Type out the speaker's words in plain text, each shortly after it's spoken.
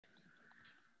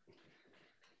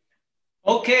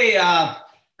Okay,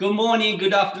 good morning,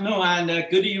 good afternoon, and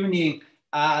good evening.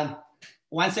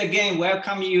 Once again,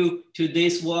 welcome you to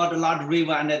this World Large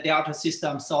River and Delta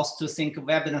System Source to Think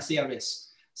webinar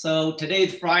series. So today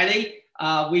is Friday.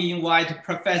 We invite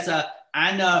Professor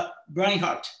Anna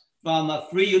Bernhardt from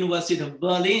Free University of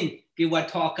Berlin give a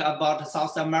talk about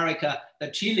South America, the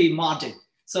Chile margin.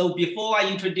 So before I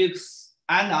introduce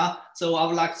Anna, so I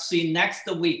would like to see next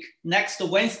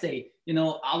Wednesday,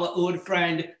 our old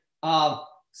friend,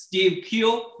 Steve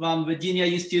Keel from Virginia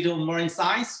Institute of Marine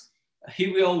Science. He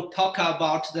will talk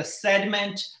about the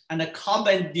sediment and the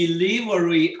carbon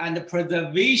delivery and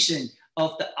preservation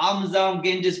of the Amazon,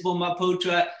 Ganges,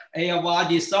 Brahmaputra,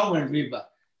 Ayeyarwady, Salween River.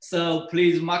 So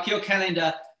please mark your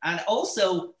calendar. And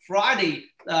also Friday,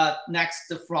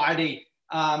 next Friday,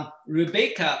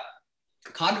 Rebecca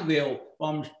Carterville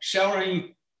from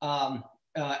Sharing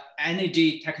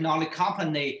Energy Technology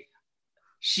Company,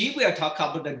 she will talk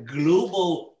about the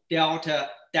global delta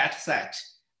data set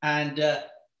and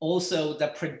also the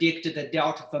predicted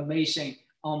delta formation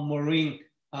on marine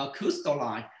coastal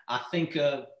line. I think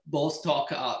both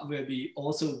talk will be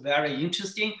also very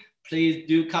interesting. Please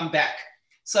do come back.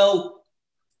 So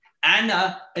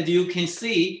Anna, as you can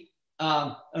see,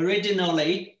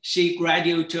 originally she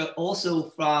graduated also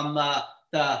from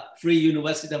the Free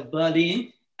University of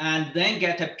Berlin and then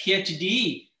get a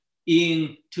PhD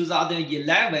in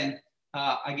 2011.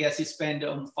 I guess he spent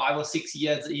 5 or 6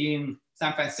 years in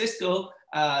San Francisco,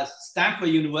 Stanford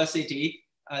University,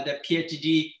 the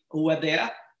PhD over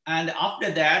there. And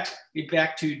after that, he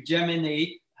back to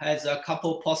Germany, has a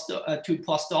couple two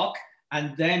postdoc,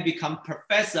 and then become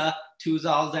professor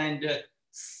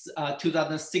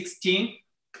 2016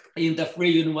 in the Free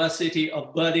University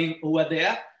of Berlin over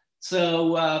there.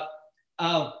 So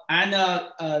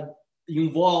Anna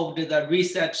involved the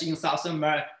research in South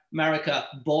America,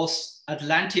 both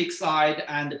Atlantic side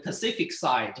and Pacific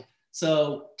side.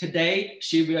 So today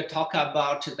she will talk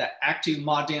about the active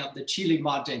margin of the Chile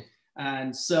margin,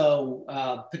 and so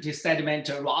sediment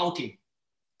routing.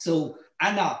 So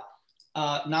Anna,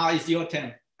 now is your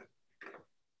turn.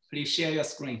 Please share your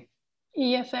screen.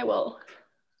 Yes, I will.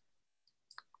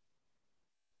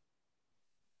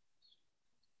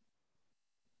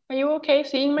 Are you okay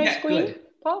seeing my screen? Good.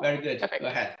 Paul? Very good. Perfect. Go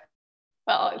ahead.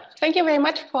 Well, thank you very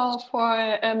much for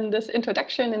this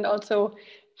introduction and also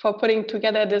for putting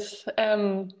together this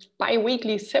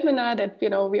bi-weekly seminar that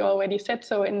we already said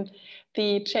so in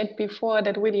the chat before,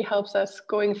 that really helps us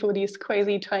going through these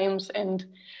crazy times, and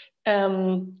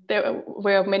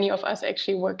where many of us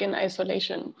actually work in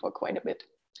isolation for quite a bit.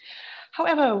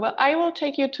 However, well, I will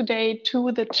take you today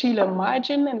to the Chile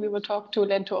margin, and we will talk to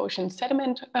land-to-ocean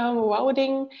sediment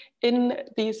routing in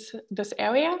this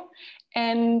area.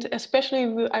 And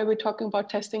especially I will be talking about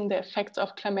testing the effects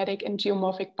of climatic and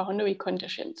geomorphic boundary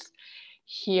conditions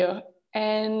here.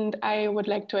 And I would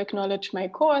like to acknowledge my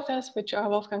co-authors, which are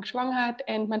Wolfgang Schwanghardt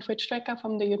and Manfred Strecker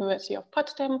from the University of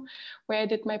Potsdam, where I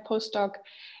did my postdoc,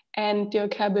 and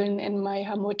Dirk Hebbeln and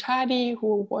Maya Motadi,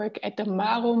 who work at the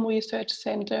Marum Research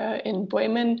Center in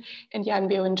Bremen, and Jan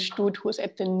Behren Stoet, who's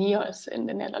at the NIOS in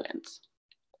the Netherlands.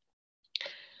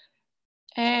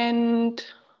 And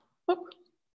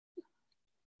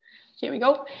here we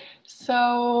go.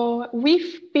 So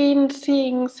we've been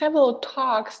seeing several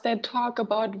talks that talk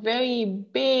about very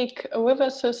big river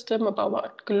system,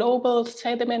 about global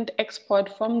sediment export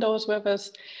from those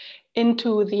rivers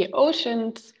into the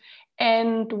oceans.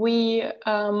 And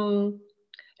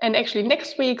and actually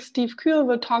next week, Steve Keel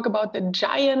will talk about the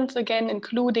giants again,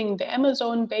 including the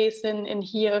Amazon basin in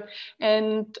here.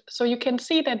 And so you can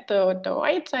see that the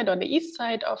right side or the east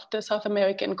side of the South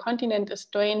American continent is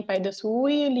drained by this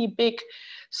really big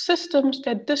systems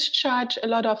that discharge a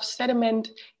lot of sediment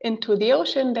into the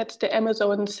ocean. That's the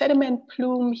Amazon sediment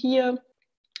plume here.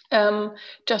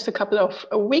 Just a couple of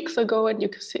weeks ago, and you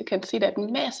can see that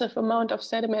massive amount of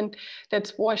sediment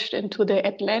that's washed into the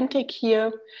Atlantic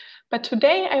here. But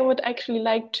today I would actually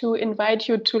like to invite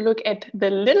you to look at the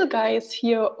little guys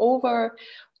here over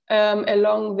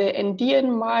along the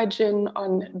Andean margin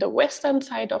on the western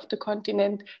side of the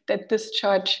continent that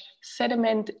discharge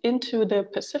sediment into the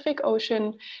Pacific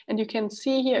Ocean. And you can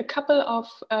see here a couple of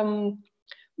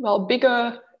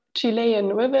bigger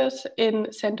Chilean rivers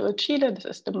in central Chile. This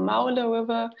is the Maule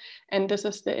River, and this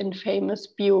is the infamous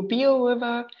Biobío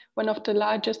River, one of the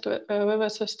largest river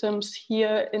systems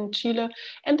here in Chile.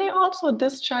 And they also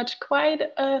discharge quite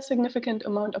a significant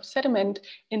amount of sediment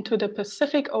into the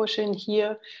Pacific Ocean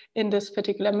here in this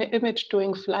particular image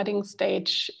during flooding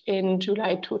stage in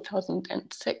July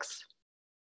 2006.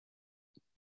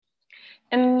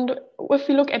 And if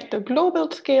we look at the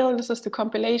global scale, this is the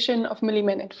compilation of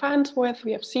Milliman and Farnsworth.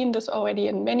 We have seen this already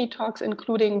in many talks,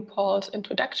 including Paul's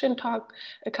introduction talk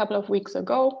a couple of weeks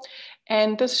ago.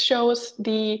 And this shows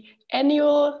the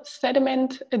annual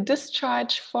sediment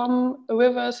discharge from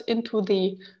rivers into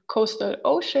the coastal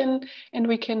ocean. And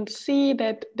we can see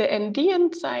that the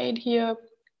Andean side here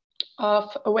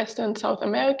of Western South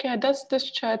America does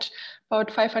discharge about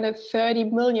 530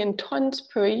 million tons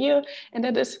per year. And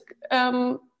that is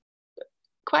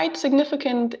quite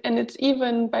significant, and it's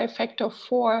even by a factor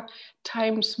 4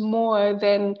 times more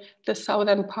than the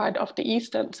southern part of the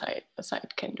eastern side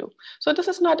can do. So this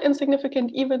is not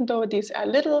insignificant, even though these are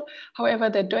little. However,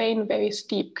 they drain very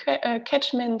steep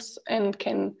catchments and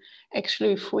can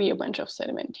actually free a bunch of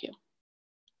sediment here.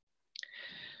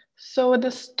 So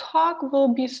this talk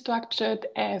will be structured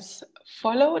as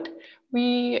followed.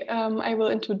 I will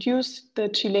introduce the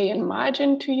Chilean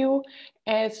margin to you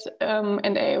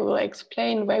and I will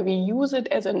explain why we use it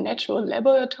as a natural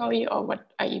laboratory or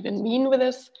what I even mean with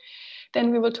this.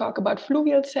 Then we will talk about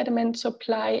fluvial sediment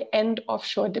supply and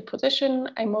offshore deposition.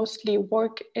 I mostly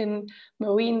work in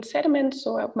marine sediment,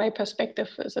 so my perspective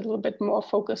is a little bit more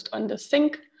focused on the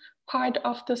sink part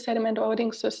of the sediment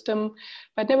routing system.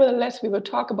 But nevertheless, we will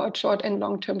talk about short and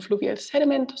long-term fluvial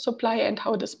sediment supply and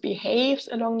how this behaves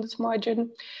along this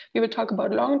margin. We will talk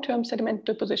about long-term sediment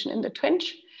deposition in the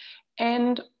trench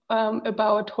and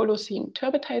about Holocene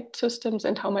turbidite systems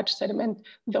and how much sediment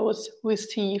those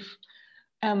receive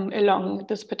along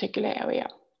this particular area.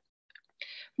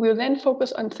 We will then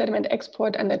focus on sediment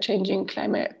export under changing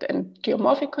climate and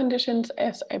geomorphic conditions,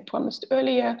 as I promised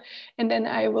earlier. And then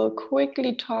I will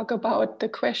quickly talk about the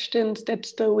questions that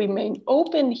still remain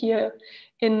open here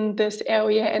in this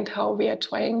area and how we are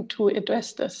trying to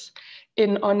address this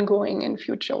in ongoing and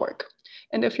future work.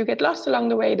 And if you get lost along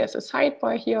the way, there's a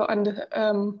sidebar here on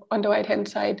the right-hand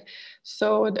side.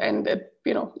 So, and it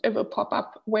will pop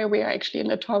up where we are actually in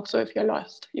the talk. So if you're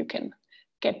lost, you can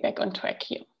get back on track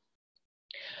here.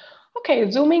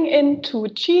 Okay, zooming into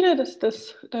Chile, this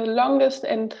is the longest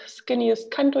and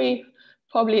skinniest country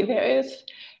probably there is.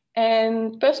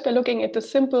 And first, by looking at the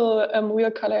simple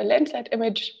real color landsat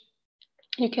image,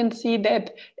 you can see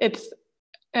that its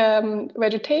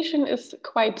vegetation is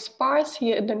quite sparse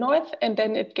here in the north, and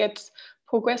then it gets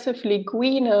progressively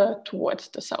greener towards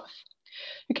the south.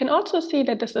 You can also see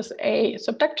that this is a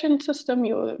subduction system.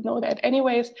 You know that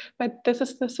anyways, but this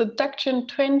is the subduction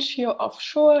trench here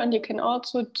offshore. And you can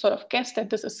also sort of guess that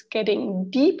this is getting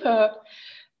deeper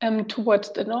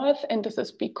towards the north. And this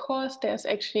is because there's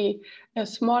actually a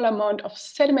small amount of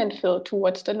sediment fill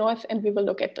towards the north. And we will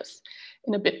look at this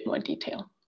in a bit more detail.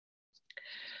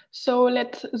 So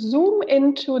let's zoom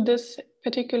into this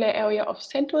particular area of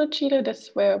central Chile. That's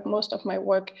where most of my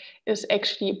work is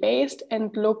actually based,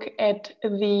 and look at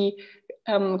the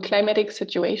climatic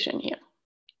situation here.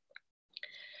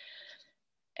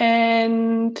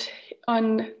 And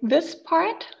on this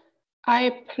part,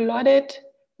 I plotted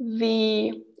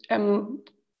the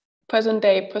present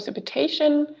day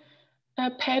precipitation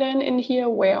pattern in here,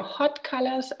 where hot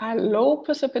colors are low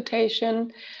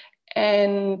precipitation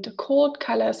and cold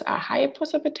colors are high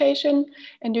precipitation.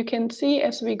 And you can see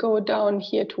as we go down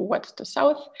here towards the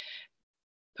south,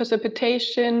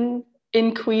 precipitation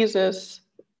increases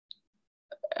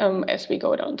as we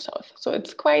go down south. So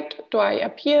it's quite dry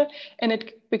up here, and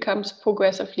it becomes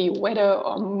progressively wetter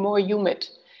or more humid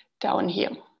down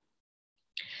here.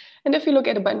 And if you look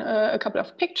at a couple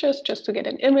of pictures, just to get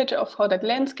an image of how that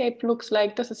landscape looks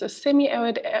like, this is a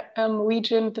semi-arid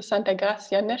region, the Santa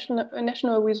Gracia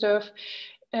National Reserve,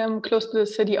 close to the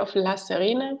city of La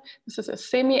Serena. This is a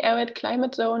semi-arid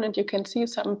climate zone, and you can see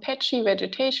some patchy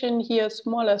vegetation here,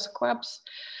 smaller scrubs,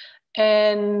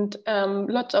 and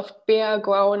lots of bare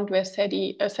ground where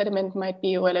sediment might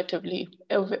be relatively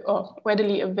or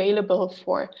readily available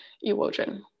for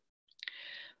erosion.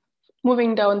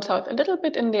 Moving down south a little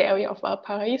bit in the area of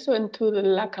Valparaiso into the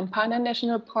La Campana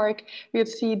National Park, you'll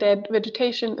see that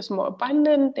vegetation is more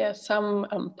abundant. There are some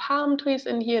palm trees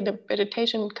in here. The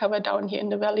vegetation cover down here in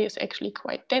the valley is actually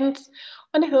quite dense.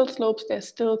 On the hill slopes, there's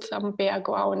still some bare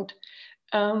ground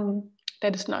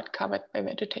that is not covered by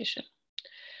vegetation.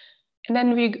 And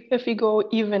then if we go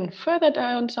even further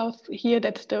down south here,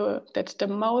 that's the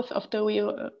mouth of the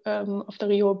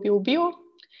Rio Biobío,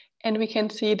 and we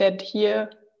can see that here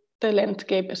the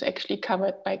landscape is actually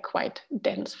covered by quite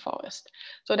dense forest.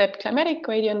 So that climatic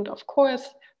gradient, of course,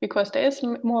 because there is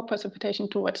more precipitation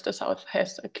towards the south,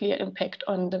 has a clear impact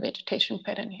on the vegetation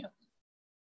pattern here.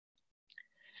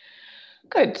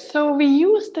 Good, so we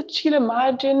use the Chile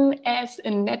margin as a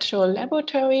natural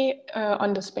laboratory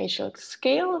on the spatial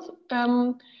scale.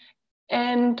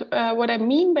 And what I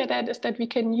mean by that is that we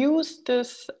can use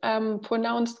this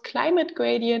pronounced climate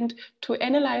gradient to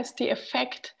analyze the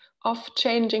effect of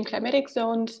changing climatic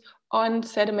zones on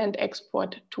sediment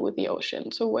export to the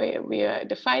ocean. So we are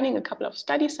defining a couple of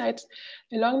study sites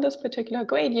along this particular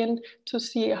gradient to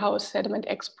see how sediment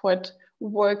export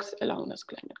works along this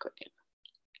climate gradient.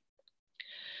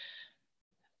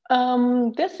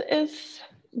 This is,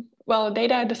 well,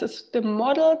 data, this is the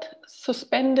modeled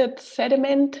suspended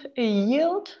sediment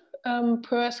yield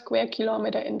per square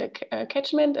kilometer in the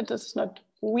catchment. And this is not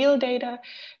real data.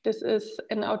 This is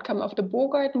an outcome of the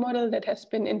Bernhardt model that has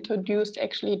been introduced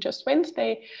actually just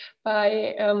Wednesday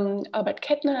by Albert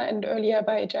Kettner and earlier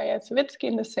by Jaya Savitsky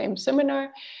in the same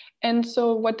seminar. And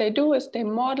so what they do is they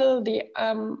model the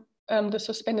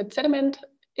suspended sediment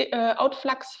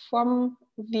outflux from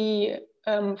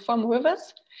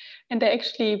rivers. And they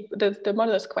actually, the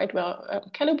model is quite well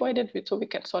calibrated, so we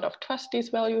can sort of trust these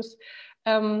values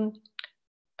quite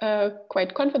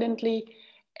confidently.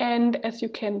 And as you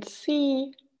can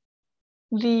see,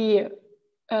 the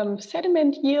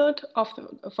sediment yield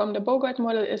from the Bernhardt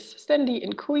model is steadily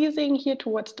increasing here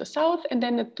towards the south, and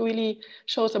then it really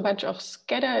shows a bunch of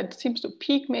scatter. It seems to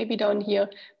peak maybe down here,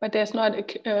 but there's not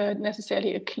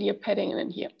necessarily a clear pattern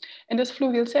in here. And this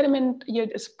fluvial sediment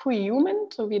yield is pre-human,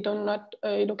 so we are not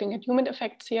looking at human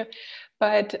effects here,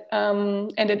 but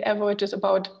and it averages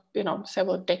about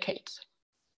several decades.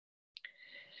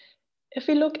 If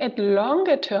we look at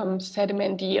longer term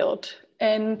sediment yield,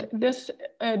 and these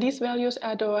values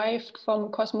are derived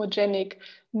from cosmogenic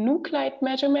nuclide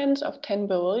measurements of 10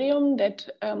 beryllium that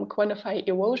quantify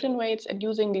erosion rates, and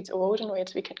using these erosion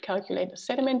rates, we can calculate the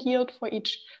sediment yield for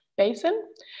each basin.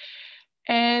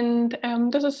 And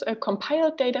this is a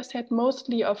compiled data set,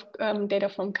 mostly of data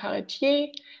from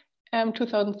Carretier,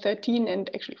 2013, and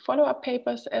actually follow-up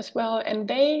papers as well. And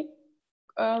they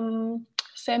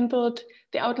sampled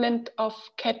the outland of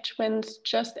catchments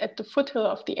just at the foothill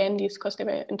of the Andes, because they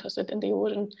were interested in the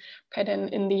erosion pattern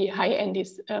in the high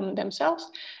Andes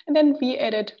themselves. And then we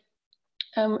added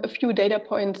a few data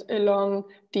points along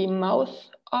the mouth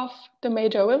of the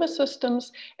major river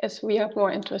systems, as we are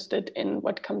more interested in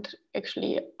what comes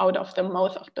actually out of the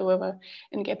mouth of the river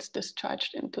and gets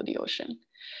discharged into the ocean.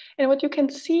 And what you can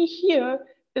see here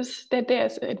is that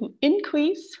there's an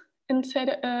increase in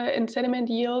sediment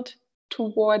yield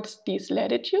towards these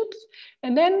latitudes.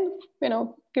 And then,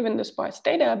 given the sparse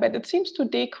data, but it seems to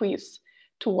decrease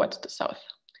towards the south.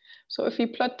 So if we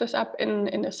plot this up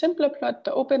in a simpler plot,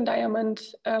 the open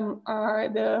diamonds are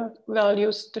the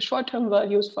values, the short-term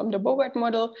values from the Bernhardt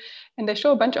model, and they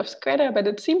show a bunch of scatter, but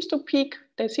it seems to peak,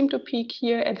 they seem to peak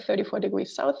here at 34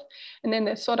 degrees south, and then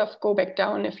they sort of go back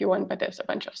down if you want, but there's a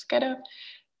bunch of scatter.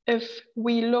 If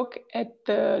we look at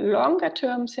the longer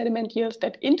term sediment yields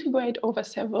that integrate over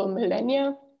several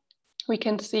millennia, we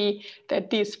can see that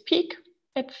these peak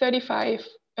at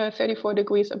 34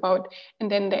 degrees about, and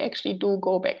then they actually do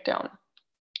go back down.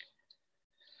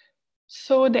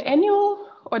 So the annual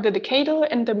or the decadal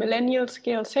and the millennial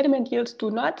scale sediment yields do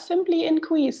not simply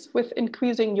increase with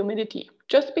increasing humidity.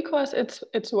 Just because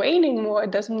it's raining more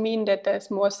doesn't mean that there's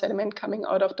more sediment coming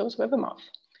out of those river mouths.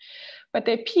 But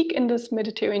they peak in this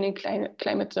Mediterranean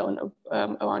climate zone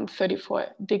around 34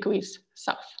 degrees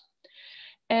south.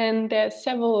 And there are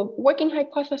several working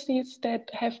hypotheses that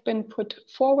have been put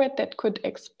forward that could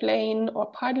explain or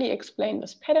partly explain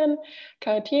this pattern.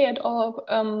 Carretier et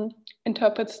al.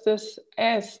 Interprets this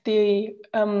as they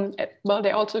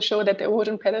also show that the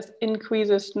erosion pattern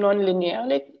increases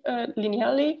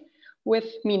non-linearly with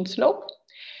mean slope.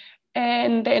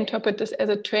 And they interpret this as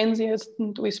a transient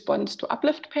response to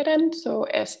uplift pattern. So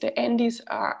as the Andes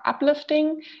are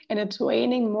uplifting and it's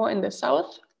raining more in the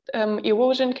south,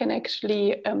 erosion can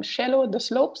actually shallow the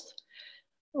slopes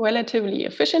relatively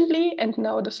efficiently. And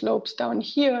now the slopes down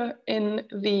here in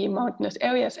the mountainous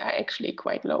areas are actually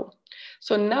quite low.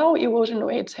 So now erosion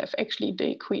rates have actually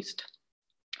decreased.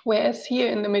 Whereas here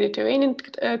in the Mediterranean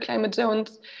climate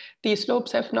zones, the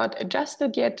slopes have not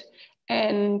adjusted yet,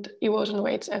 and erosion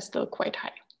rates are still quite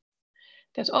high.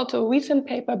 There's also a recent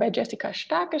paper by Jessica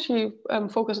Starke. She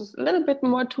focuses a little bit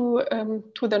more to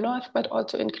the north, but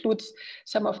also includes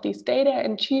some of these data.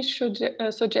 And she should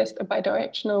suggest a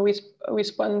bidirectional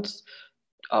response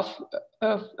of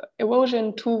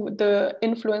erosion to the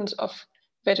influence of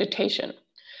vegetation.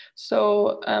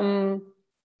 So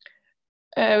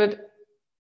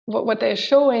what they're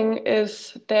showing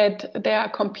is that there are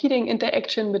competing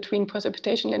interaction between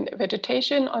precipitation and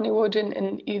vegetation on erosion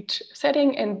in each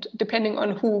setting, and depending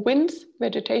on who wins,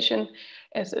 vegetation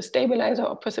as a stabilizer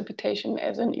or precipitation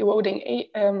as an eroding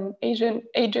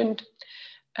agent,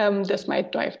 this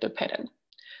might drive the pattern.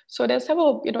 So there's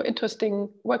several interesting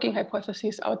working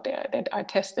hypotheses out there that are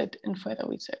tested in further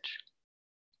research.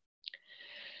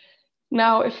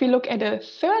 Now, if we look at a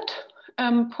third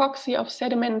proxy of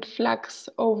sediment flux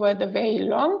over the very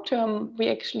long term, we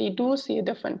actually do see a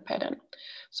different pattern.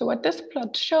 So what this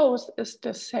plot shows is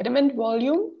the sediment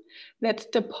volume that's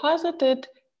deposited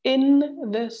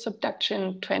in the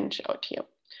subduction trench out here.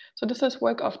 So this is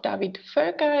work of David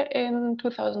Völker in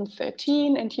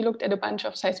 2013, and he looked at a bunch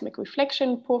of seismic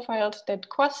reflection profiles that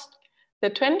crossed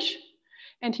the trench,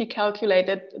 and he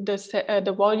calculated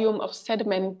the volume of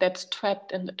sediment that's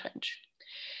trapped in the trench.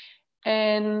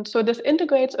 And so this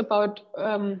integrates about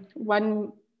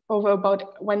over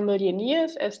about 1 million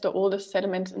years, as the oldest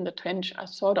sediments in the trench are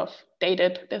sort of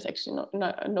dated. There's actually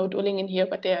no drilling in here,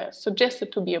 but they're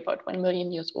suggested to be about 1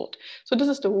 million years old. So this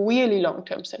is the really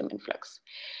long-term sediment flux.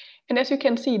 And as you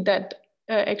can see, that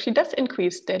actually does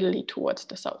increase steadily towards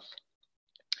the south.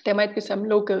 There might be some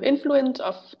local influence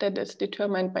that is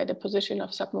determined by the position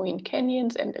of submarine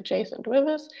canyons and adjacent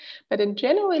rivers, but in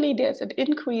generally there's an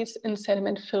increase in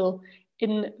sediment fill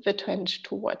in the trench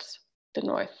towards the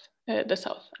north, the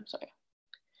south, I'm sorry.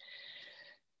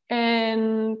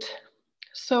 And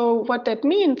so what that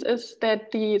means is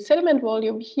that the sediment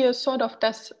volume here sort of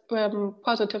does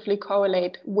positively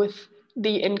correlate with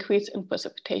the increase in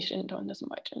precipitation on this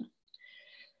margin.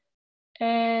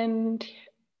 And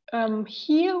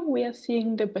here we are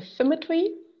seeing the bathymetry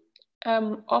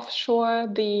offshore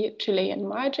the Chilean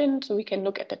margin. So we can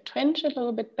look at the trench a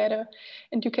little bit better.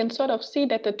 And you can sort of see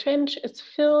that the trench is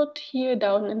filled here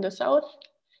down in the south.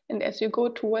 And as you go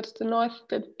towards the north,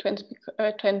 the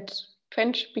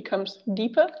trench becomes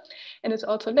deeper and it's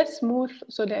also less smooth.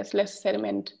 So there's less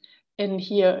sediment in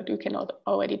here. You can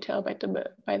already tell by the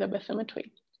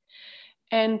bathymetry.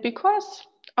 And because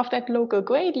of that local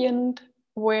gradient,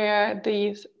 where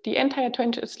the entire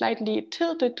trench is slightly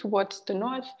tilted towards the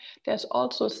north, there's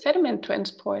also sediment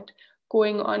transport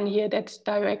going on here that's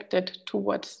directed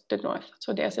towards the north.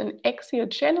 So there's an axial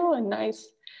channel, a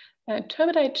nice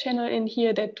turbidite channel in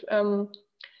here that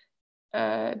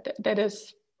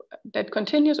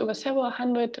continues over several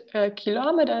hundred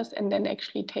kilometers and then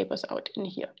actually tapers out in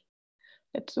here.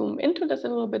 Let's zoom into this a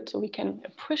little bit so we can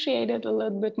appreciate it a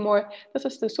little bit more. This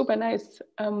is the super nice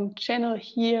channel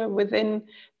here within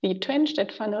the trench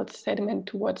that funnels sediment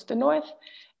towards the north.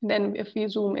 And then if we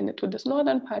zoom into this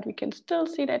northern part, we can still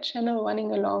see that channel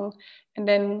running along. And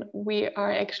then we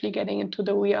are actually getting into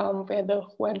the realm where the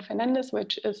Juan Fernandez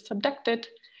Ridge is subducted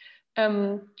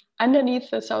underneath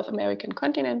the South American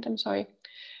continent, I'm sorry.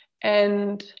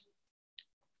 And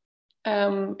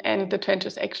the trench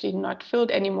is actually not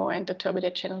filled anymore, and the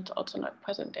turbidite channel is also not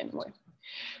present anymore.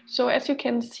 So as you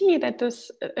can see that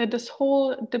this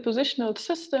whole depositional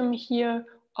system here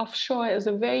offshore is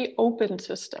a very open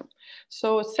system.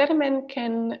 So sediment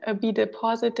can be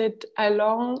deposited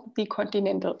along the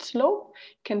continental slope.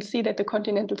 You can see that the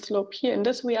continental slope here in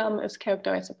this realm is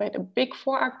characterized by the big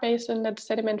forearc basin that's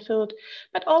sediment filled,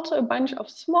 but also a bunch of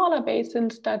smaller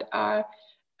basins that are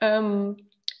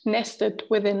nested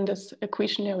within this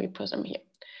accretionary prism here.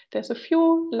 There's a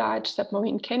few large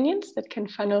submarine canyons that can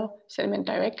funnel sediment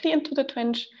directly into the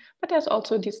trench, but there's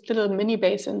also these little mini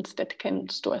basins that can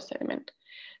store sediment.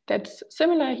 That's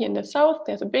similar here in the south.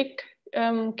 There's a big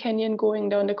canyon going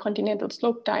down the continental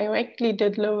slope directly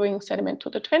delivering sediment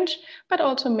to the trench, but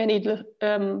also many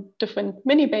different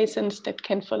mini basins that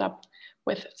can fill up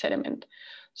with sediment.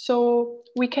 So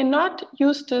we cannot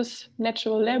use this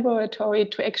natural laboratory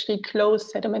to actually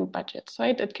close sediment budgets,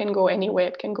 right? It can go anywhere.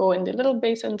 It can go in the little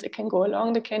basins, it can go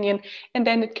along the canyon, and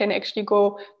then it can actually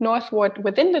go northward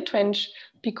within the trench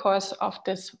because of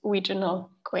this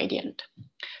regional gradient.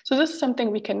 So this is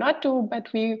something we cannot do, but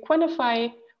we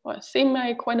quantify or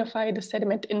semi-quantify the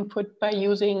sediment input by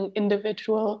using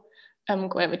individual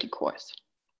gravity cores.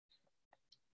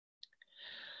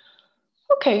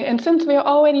 Okay, and since we're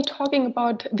already talking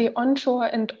about the onshore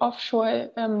and offshore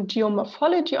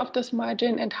geomorphology of this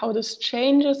margin and how this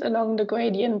changes along the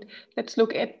gradient, let's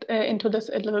look at into this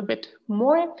a little bit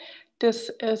more.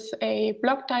 This is a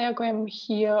block diagram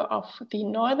here of the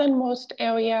northernmost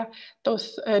area.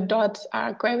 Those dots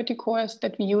are gravity cores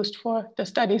that we used for the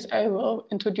studies I will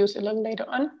introduce a little later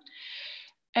on.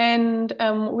 And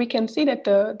we can see that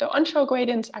the onshore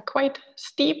gradients are quite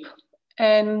steep,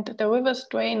 and the rivers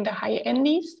drain the high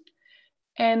Andes.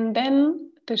 And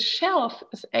then the shelf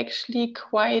is actually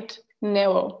quite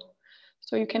narrow.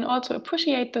 So you can also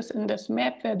appreciate this in this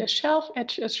map where the shelf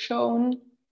edge is shown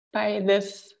by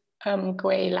this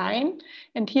gray line.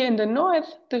 And here in the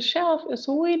north, the shelf is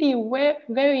really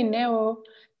very narrow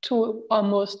to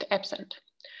almost absent.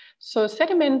 So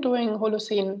sediment during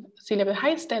Holocene sea level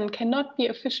high stand cannot be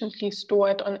efficiently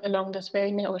stored along these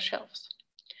very narrow shelves.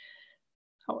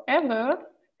 However,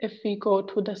 if we go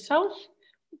to the south,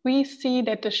 we see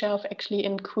that the shelf actually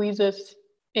increases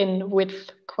in width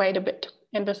quite a bit.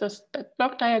 And this is the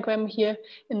block diagram here.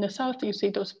 In the south, you see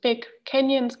those big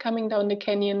canyons coming down the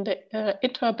canyon, the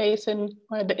intra-basin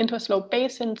or the intraslope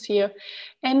basins here,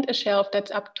 and a shelf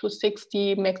that's up to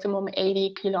 60, maximum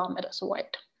 80 kilometers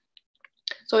wide.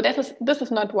 So this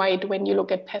is not wide when you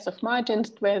look at passive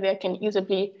margins, where there can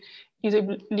easily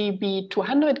be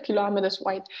 200 kilometers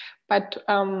wide. But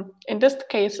in this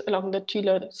case, along the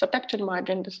Chile subduction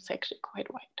margin, this is actually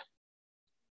quite wide.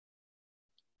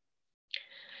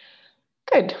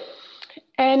 Good.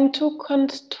 And to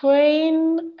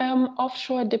constrain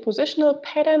offshore depositional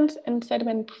patterns and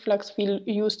sediment flux, we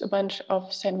used a bunch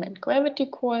of sediment gravity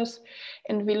cores,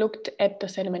 and we looked at the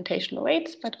sedimentation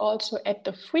rates, but also at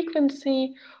the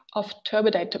frequency of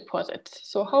turbidite deposits.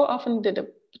 So how often did a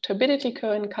turbidity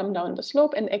current come down the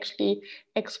slope and actually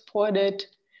exported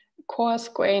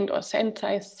coarse-grained or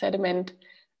sand-sized sediment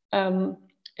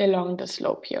along the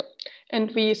slope here.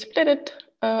 And we split it,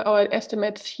 our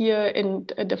estimates here in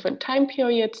different time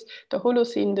periods, the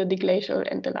Holocene, the deglacial,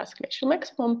 and the last glacial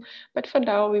maximum. But for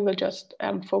now, we will just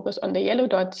focus on the yellow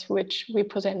dots, which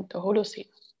represent the Holocene.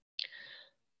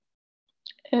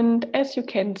 And as you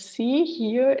can see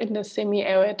here in the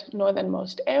semi-arid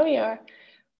northernmost area,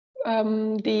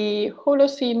 the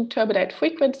Holocene turbidite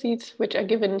frequencies, which are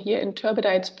given here in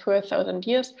turbidites per 1,000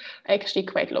 years, are actually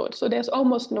quite low. So there's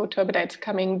almost no turbidites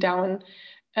coming down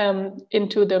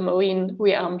into the marine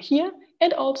realm here,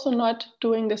 and also not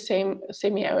doing the same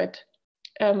semi-arid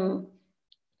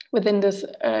within this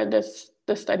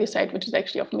study site, which is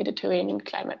actually of Mediterranean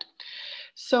climate.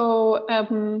 So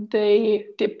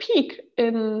the peak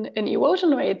in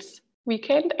erosion rates, we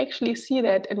can't actually see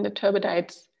that in the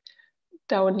turbidites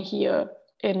down here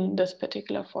in this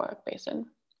particular forest basin.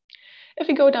 If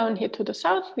we go down here to the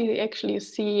south, we actually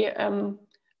see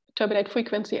turbidite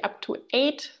frequency up to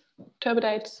 8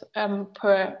 turbidites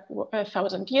per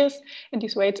 1,000 years. And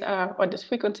these rates are, or this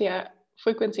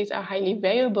frequencies are highly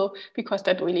variable, because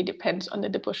that really depends on the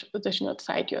depositional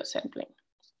site you're sampling.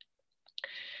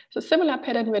 So similar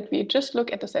pattern that we just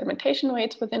look at the sedimentation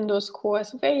rates within those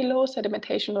cores, very low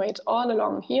sedimentation rates all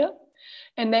along here.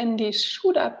 And then these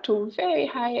shoot up to very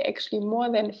high, actually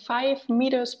more than 5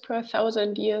 meters per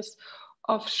 1,000 years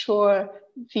offshore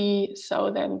the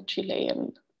southern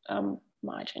Chilean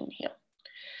margin here.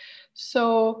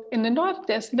 So in the north,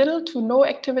 there's little to no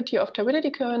activity of turbidity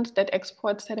currents that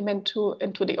export sediment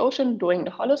into the ocean during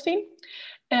the Holocene,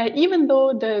 even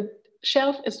though the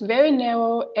shelf is very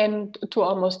narrow and to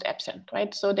almost absent,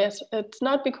 right? So it's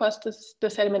not because the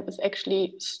sediment is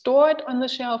actually stored on the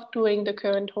shelf during the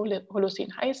current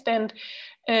Holocene high stand,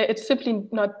 it's simply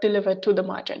not delivered to the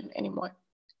margin anymore.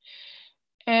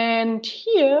 And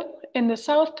here in the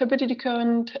south, turbidity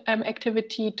current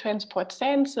activity transports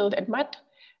sand, silt, and mud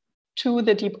to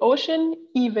the deep ocean,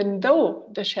 even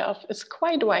though the shelf is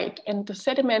quite wide, and the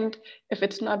sediment, if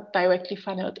it's not directly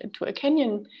funneled into a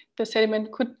canyon, the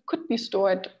sediment could be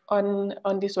stored on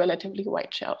these relatively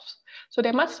wide shelves. So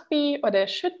there must be, or there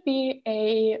should be,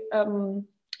 a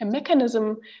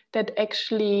mechanism that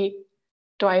actually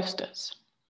drives this.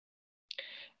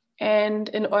 And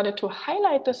in order to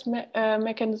highlight this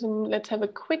mechanism, let's have a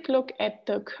quick look at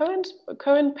the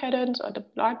current patterns, or the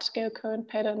large-scale current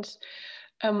patterns.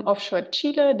 Offshore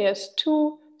Chile, there's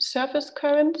 2 surface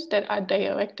currents that are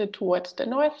directed towards the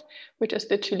north, which is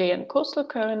the Chilean coastal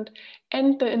current,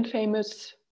 and the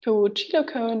infamous Peru-Chile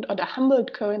current, or the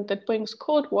Humboldt current, that brings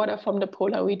cold water from the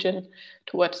polar region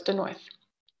towards the north.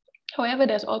 However,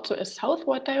 there's also a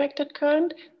southward directed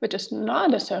current, which is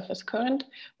not a surface current,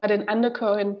 but an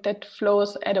undercurrent that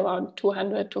flows at around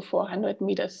 200 to 400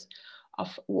 meters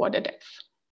of water depth.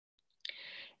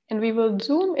 And we will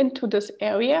zoom into this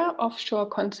area offshore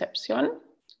Concepcion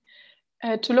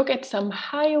to look at some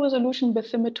high resolution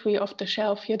bathymetry of the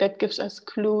shelf here that gives us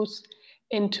clues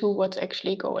into what's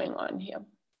actually going on here.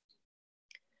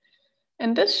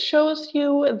 And this shows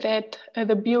you that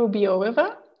the Biobío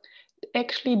River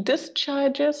actually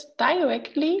discharges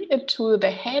directly into the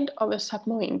head of a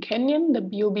submarine canyon, the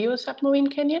Biobío submarine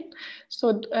canyon.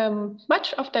 So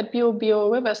much of that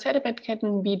Biobío River sediment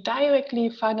can be directly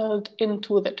funneled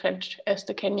into the trench, as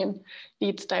the canyon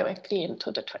leads directly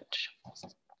into the trench.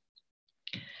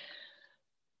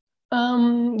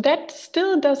 That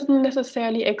still doesn't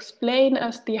necessarily explain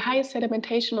us the high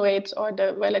sedimentation rates or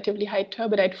the relatively high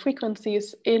turbidite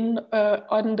frequencies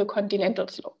on the continental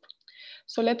slope.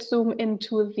 So let's zoom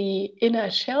into the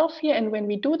inner shelf here. And when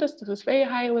we do this, this is very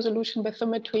high resolution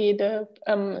bathymetry.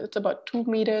 It's about 2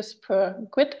 meters per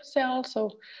grid cell,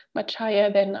 so much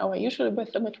higher than our usual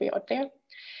bathymetry out there.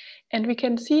 And we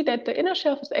can see that the inner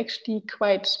shelf is actually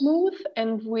quite smooth,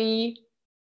 and we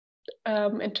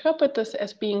interpret this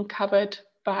as being covered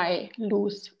by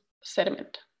loose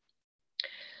sediment.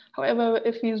 However,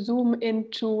 if we zoom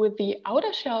into the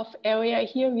outer shelf area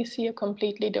here, we see a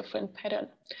completely different pattern.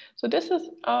 So this is,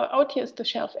 out here is the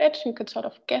shelf edge. You could sort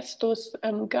of guess those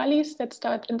gullies that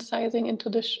start incising into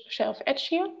the shelf edge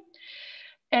here.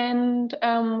 And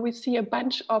we see a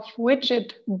bunch of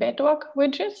rigid bedrock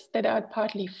ridges that are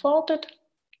partly faulted.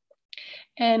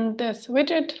 And this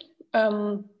rigid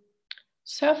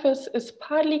surface is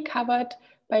partly covered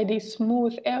by these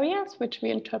smooth areas, which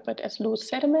we interpret as loose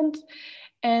sediments.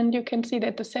 And you can see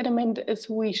that the sediment is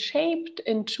reshaped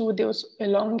into those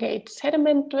elongate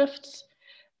sediment drifts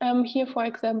here, for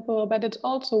example, but it's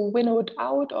also winnowed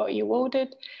out or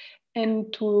eroded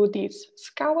into these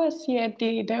scours here.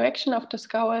 The direction of the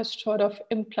scours sort of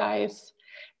implies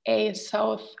a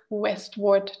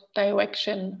southwestward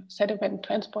direction, sediment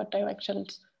transport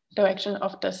direction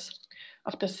of this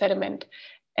sediment.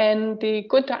 And the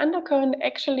Gunther undercurrent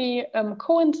actually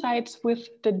coincides with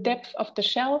the depth of the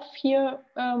shelf here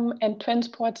and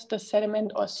transports the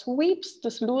sediment or sweeps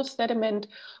this loose sediment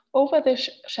over the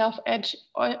shelf edge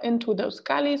or into those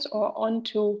gullies or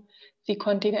onto the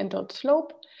continental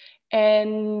slope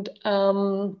and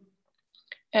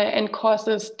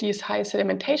causes these high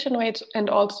sedimentation rates and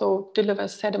also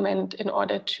delivers sediment in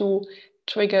order to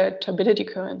trigger turbidity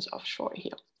currents offshore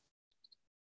here.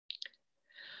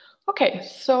 Okay,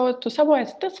 so to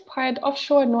summarize this part,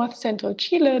 offshore north central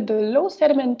Chile, the low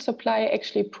sediment supply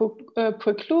actually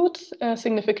precludes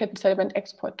significant sediment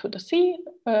export to the sea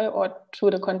or to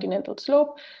the continental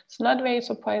slope. It's not very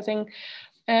surprising,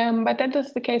 but that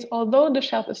is the case although the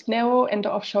shelf is narrow and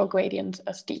the offshore gradients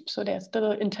are steep. So there's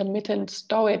still intermittent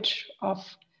storage of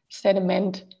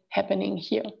sediment happening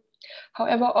here.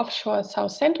 However, offshore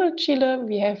south central Chile,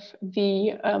 we have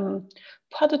the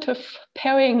positive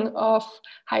pairing of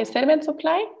high sediment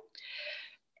supply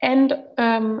and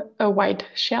a white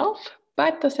shelf,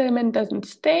 but the sediment doesn't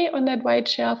stay on that white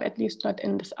shelf, at least not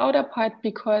in this outer part,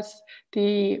 because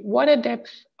the water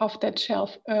depth of that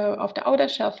shelf, of the outer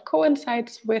shelf,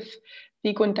 coincides with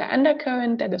the Gunther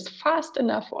undercurrent that is fast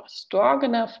enough or strong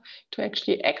enough to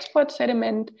actually export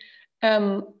sediment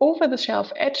over the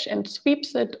shelf edge and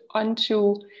sweeps it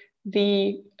onto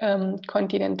the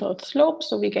continental slope.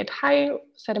 So we get high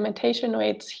sedimentation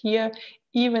rates here,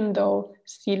 even though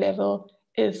sea level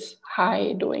is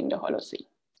high during the Holocene.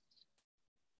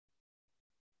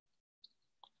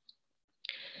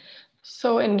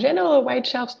 So in general, white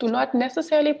shelves do not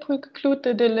necessarily preclude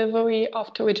the delivery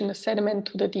of terrigenous sediment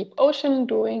to the deep ocean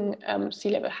during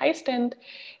sea level high stand.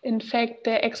 In fact,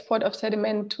 the export of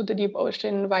sediment to the deep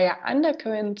ocean via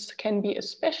undercurrents can be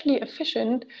especially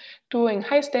efficient during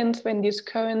high stands when these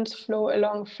currents flow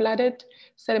along flooded,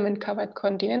 sediment-covered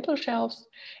continental shelves.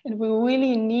 And we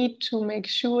really need to make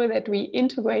sure that we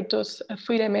integrate those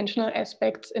three-dimensional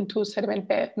aspects into sediment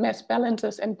mass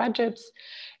balances and budgets,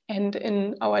 and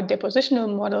in our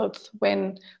depositional models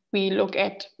when we look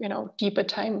at deeper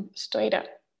time strata.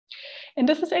 And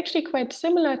this is actually quite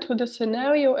similar to the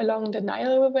scenario along the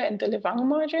Nile River and the Levang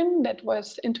margin that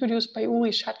was introduced by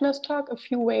Uri Schattner's talk a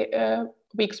few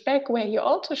weeks back, where he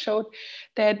also showed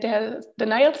that the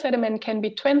Nile sediment can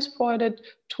be transported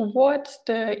towards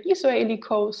the Israeli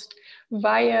coast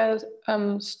via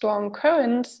strong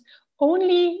currents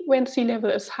only when sea level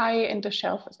is high and the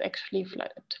shelf is actually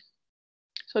flooded.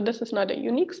 So this is not a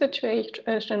unique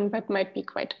situation, but might be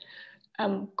quite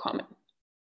common.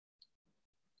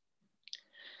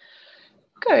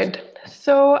 Good.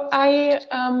 So I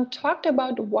talked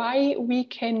about why we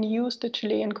can use the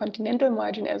Chilean continental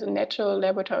margin as a natural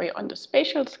laboratory on the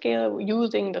spatial scale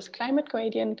using this climate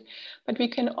gradient, but we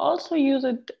can also use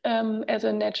it as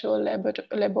a natural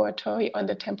laboratory on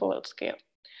the temporal scale.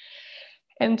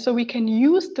 And so we can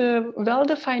use the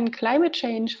well-defined climate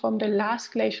change from the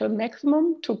last glacial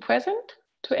maximum to present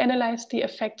to analyze the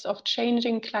effects of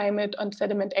changing climate on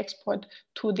sediment export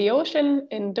to the ocean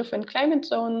in different climate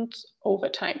zones over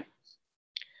time.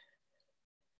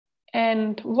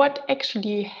 And what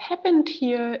actually happened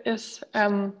here is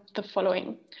the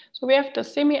following. So we have the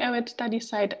semi-arid study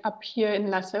site up here in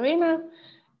La Serena,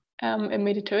 a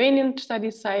Mediterranean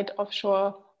study site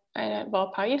offshore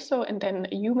Valparaiso, and then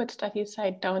a humid study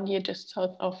site down here just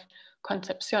south of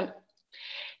Concepcion.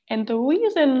 And the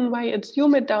reason why it's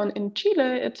humid down in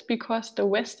Chile, it's because the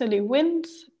westerly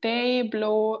winds, they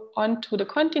blow onto the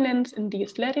continents in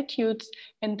these latitudes,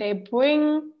 and they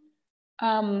bring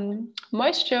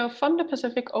moisture from the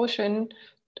Pacific Ocean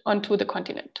onto the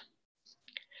continent.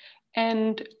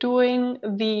 And during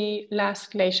the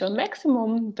last glacial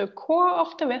maximum, the core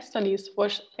of the westerlies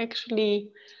was actually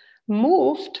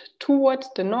moved towards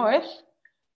the north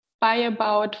by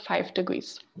about 5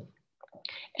 degrees.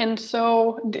 And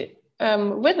so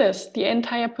with this, the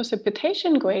entire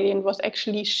precipitation gradient was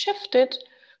actually shifted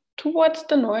towards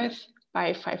the north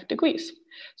by 5 degrees.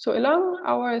 So along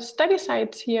our study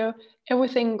sites here,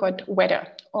 everything got wetter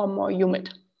or more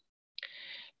humid.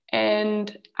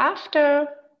 And after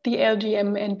the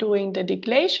LGM and during the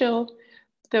deglacial,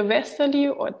 the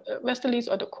westerlies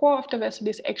or the core of the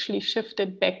westerlies actually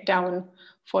shifted back down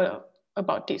for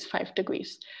about these 5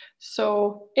 degrees.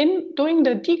 So during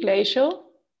the deglacial,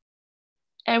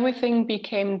 everything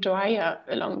became drier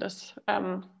along this,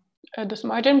 this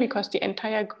margin because the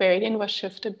entire gradient was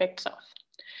shifted back south.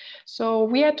 So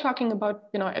we are talking about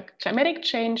a climatic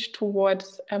change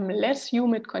towards less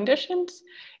humid conditions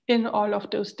in all of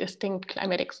those distinct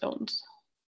climatic zones.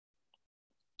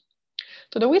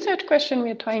 So the research question we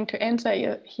are trying to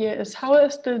answer here is, how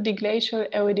is the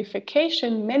deglacial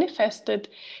aridification manifested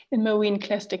in marine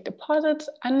clastic deposits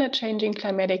under changing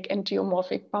climatic and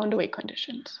geomorphic boundary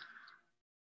conditions?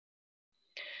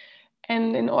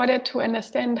 And in order to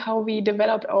understand how we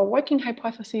developed our working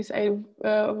hypotheses, I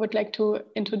would like to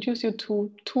introduce you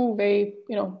to two very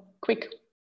quick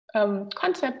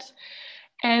concepts.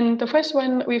 And the first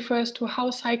one refers to how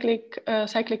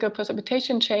cyclical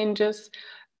precipitation changes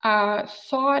are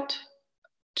thought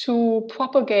to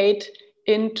propagate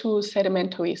into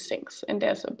sedimentary sinks. And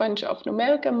there's a bunch of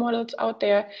numerical models out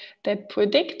there that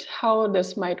predict how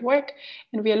this might work.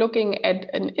 And we are looking at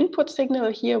an input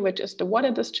signal here, which is the water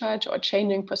discharge or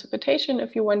changing precipitation,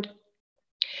 if you want,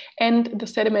 and the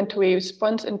sedimentary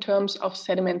response in terms of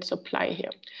sediment supply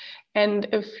here. And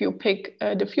if you pick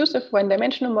a diffusive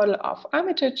one-dimensional model of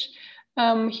Armitage,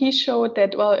 he showed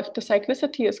that, well, if the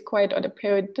cyclicity is quite, or the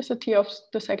periodicity of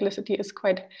the cyclicity is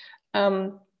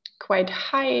quite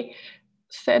high,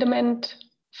 sediment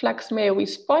flux may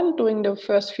respond during the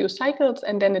first few cycles,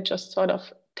 and then it just sort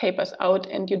of tapers out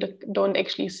and you don't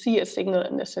actually see a signal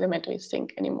in the sedimentary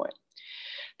sink anymore.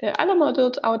 There are other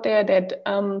models out there that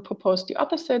propose the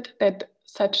opposite, that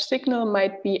such signal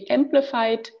might be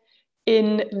amplified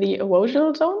in the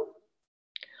erosional zone.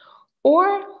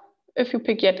 Or if you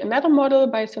pick yet another model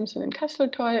by Simpson and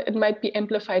Castletor, it might be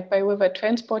amplified by river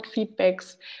transport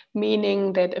feedbacks,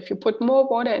 meaning that if you put more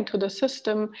water into the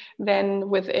system, then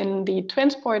within the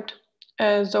transport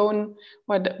zone,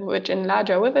 which in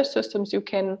larger river systems, you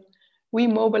can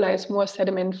remobilize more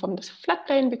sediment from the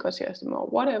floodplain because there's more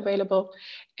water available,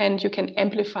 and you can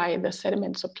amplify the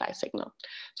sediment supply signal.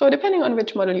 So depending on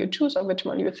which model you choose or which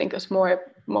model you think is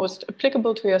most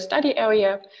applicable to your study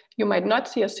area, you might not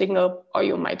see a signal or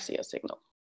you might see a signal.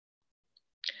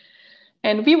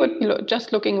 And we would be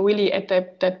just looking really at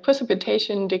that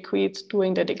precipitation decrease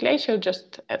during the deglacial,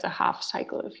 just as a half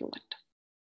cycle if you want.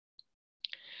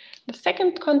 The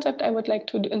second concept I would like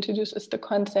to introduce is the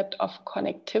concept of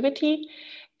connectivity.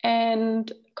 And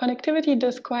connectivity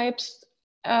describes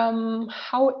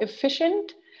how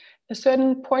efficient a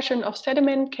certain portion of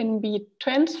sediment can be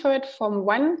transferred from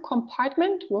one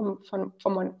compartment, from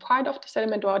one part of the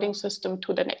sediment routing system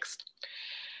to the next.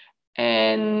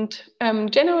 And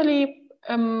generally,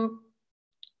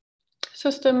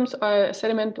 systems or a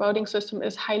sediment routing system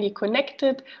is highly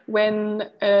connected when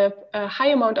a high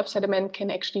amount of sediment can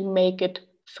actually make it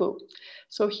through.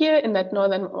 So here in that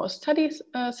northernmost study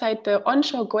site, the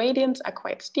onshore gradients are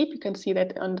quite steep. You can see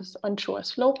that on this onshore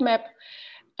slope map.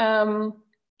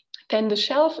 Then the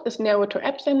shelf is narrow to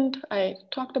absent. I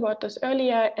talked about this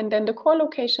earlier. And then the core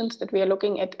locations that we are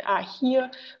looking at are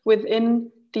here within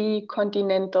the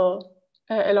continental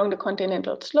along the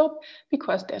continental slope,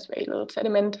 because there's very little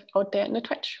sediment out there in the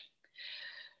trench.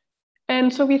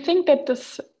 And so we think that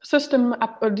this system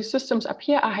the systems up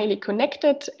here are highly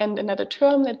connected. And another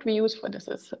term that we use for this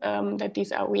is that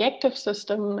these are reactive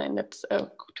systems, and it's a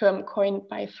term coined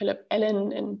by Philip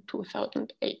Allen in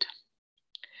 2008.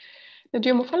 The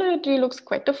geomorphology looks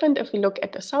quite different if we look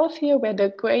at the south here, where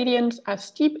the gradients are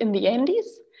steep in the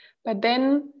Andes, but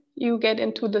then you get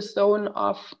into the zone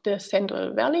of the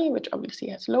Central Valley, which obviously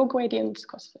has low gradients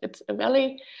because it's a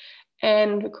valley.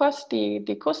 And because the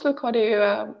coastal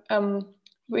cordillera,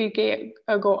 we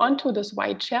go onto this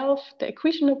wide shelf. The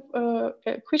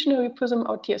accretionary prism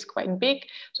out here is quite big,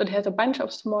 so it has a bunch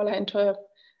of smaller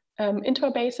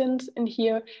interbasins in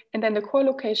here. And then the core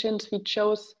locations we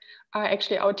chose are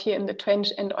actually out here in the trench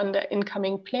and on the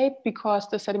incoming plate, because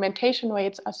the sedimentation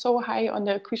rates are so high on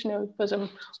the accretional prism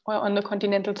or on the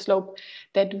continental slope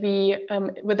that we,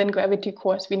 within gravity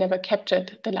cores, we never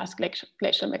captured the last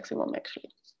glacial maximum actually.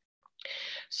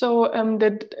 So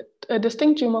the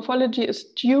distinct geomorphology is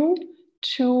due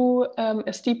to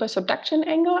a steeper subduction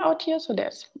angle out here. So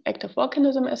there's active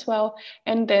volcanism as well.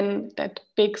 And then that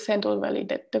big central valley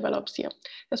that develops here.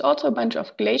 There's also a bunch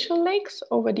of glacial lakes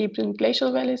over deep in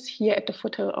glacial valleys here at the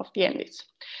foothill of the Andes.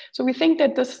 So we think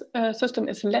that this system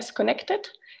is less connected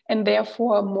and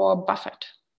therefore more buffered.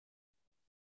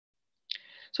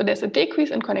 So there's a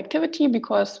decrease in connectivity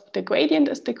because the gradient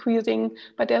is decreasing,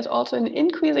 but there's also an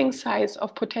increasing size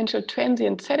of potential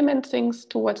transient sediment sinks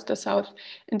towards the south.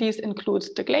 And these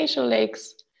includes the glacial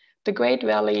lakes, the Great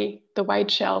Valley, the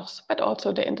white shelves, but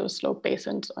also the interslope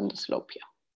basins on the slope here.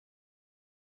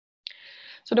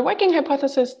 So the working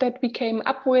hypothesis that we came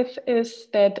up with is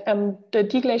that the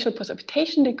deglacial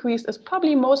precipitation decrease is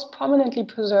probably most prominently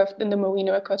preserved in the marine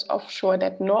records offshore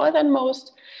that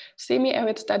northernmost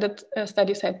semi-arid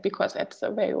study set, because that's a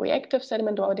very reactive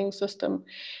sediment routing system,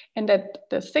 and that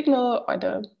the signal or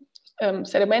the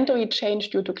sedimentary change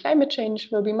due to climate change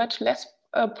will be much less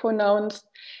pronounced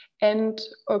and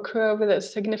occur with a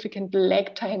significant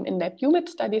lag time in that humid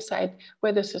study site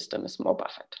where the system is more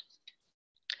buffered.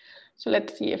 So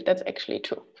let's see if that's actually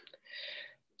true.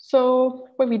 So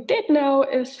what we did now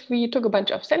is we took a bunch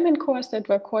of sediment cores that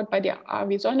were caught by the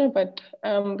RV Sonne, but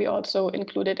we also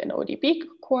included an ODB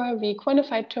core. We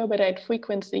quantified turbidite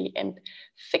frequency and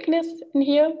thickness in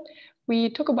here. We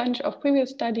took a bunch of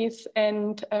previous studies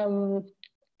and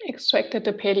extracted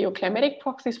the paleoclimatic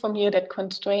proxies from here that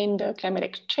constrain the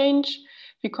climatic change.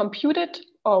 We computed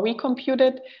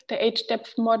the age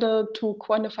depth model to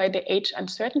quantify the age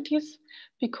uncertainties,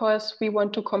 because we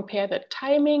want to compare the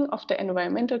timing of the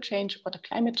environmental change or the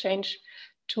climate change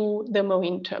to the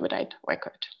marine turbidite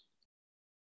record.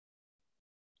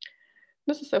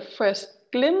 This is a first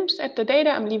glimpse at the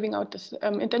data. I'm leaving out this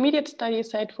intermediate study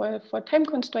site for time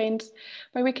constraints,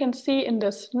 but we can see in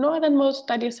this northernmost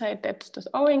study site, that's this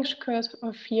orange curve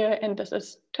here, and this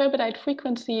is turbidite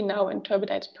frequency now in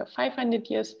turbidites per 500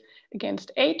 years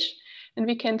against age. And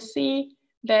we can see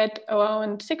that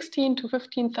around 16 to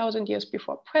 15,000 years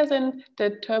before present,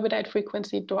 the turbidite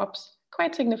frequency drops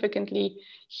quite significantly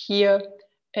here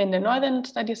in the northern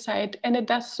study site, and it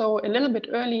does so a little bit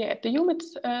earlier at the humid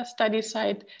study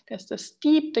site. There's a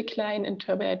steep decline in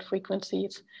turbidite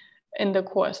frequencies in the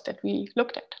cores that we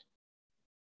looked at.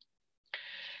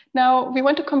 Now, we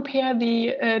want to compare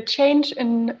the change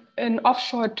in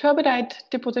offshore turbidite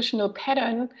depositional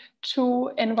pattern to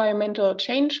environmental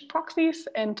change proxies.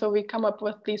 And so we come up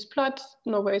with these plots.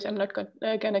 No worries, I'm not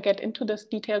gonna get into this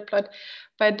detailed plot,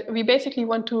 but we basically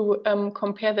want to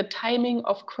compare the timing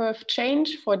of curve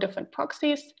change for different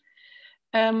proxies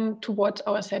towards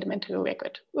our sedimentary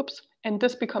record. Oops, and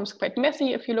this becomes quite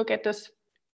messy if you look at this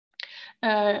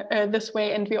this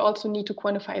way, and we also need to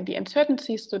quantify the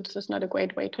uncertainties, so this is not a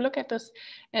great way to look at this.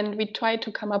 And we try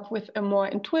to come up with a more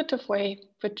intuitive way,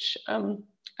 which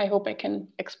I hope I can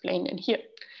explain in here.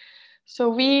 So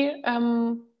we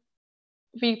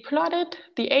plotted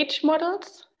the age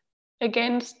models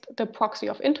against the proxy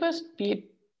of interest, be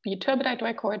it turbidite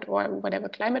record or whatever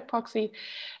climate proxy,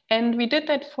 and we did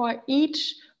that for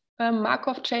each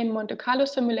Markov chain Monte Carlo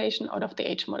simulation out of the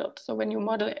age models. So when you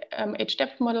model age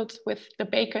depth models with the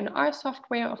Bacon R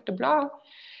software of the Blah,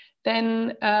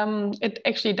 then it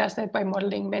actually does that by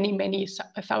modeling many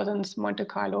thousands Monte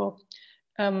Carlo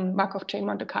Markov chain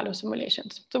Monte Carlo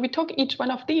simulations. So we took each one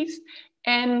of these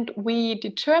and we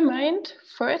determined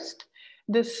first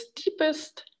the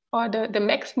steepest or the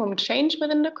maximum change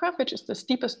within the curve, which is the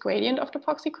steepest gradient of the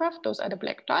proxy curve. Those are the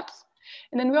black dots.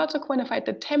 And then we also quantified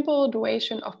the temporal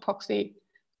duration of proxy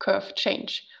curve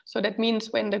change. So that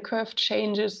means when the curve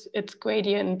changes its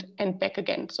gradient and back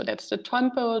again. So that's the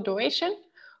temporal duration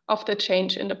of the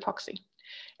change in the proxy.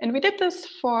 And we did this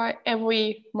for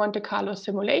every Monte Carlo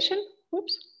simulation.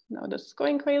 Oops, now this is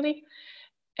going crazy.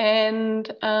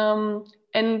 And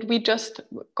we just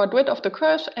got rid of the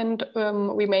curves and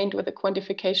remained with the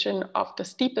quantification of the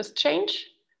steepest change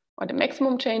or the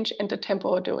maximum change and the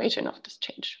temporal duration of this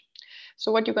change.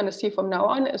 So what you're going to see from now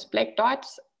on is black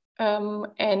dots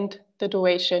and the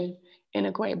duration in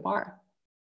a gray bar.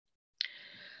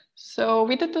 So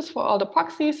we did this for all the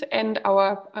proxies and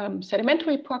our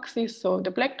sedimentary proxies. So the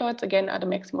black dots, again, are the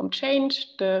maximum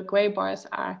change. The gray bars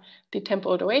are the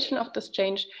temporal duration of this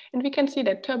change. And we can see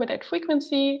that turbidite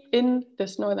frequency in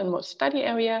this northernmost study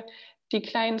area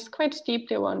declines quite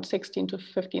steeply around 16 to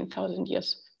 15,000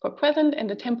 years present, and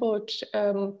the temporal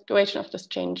duration of this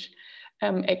change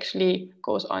actually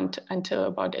goes on until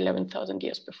about 11,000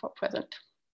 years before present.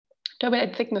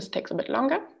 Turbidite thickness takes a bit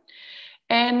longer.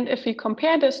 And if we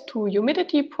compare this to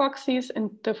humidity proxies in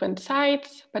different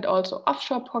sites, but also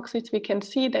offshore proxies, we can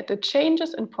see that the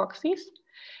changes in proxies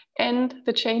and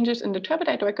the changes in the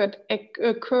turbidite record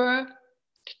occur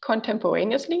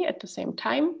contemporaneously at the same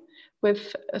time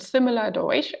with similar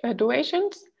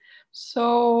durations.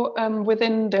 So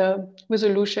within the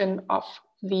resolution of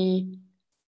the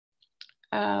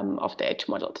edge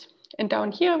models. And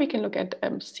down here, we can look at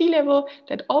sea level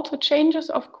that also changes,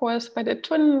 of course, but it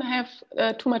shouldn't have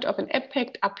too much of an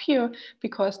impact up here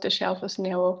because the shelf is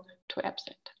narrow to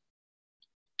absent.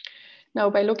 Now,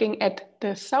 by looking at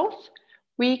the south,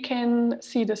 we can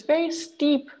see this very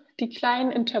steep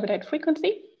decline in turbidite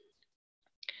frequency.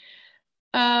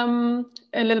 A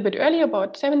little bit earlier,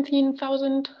 about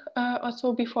 17,000 or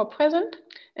so before present,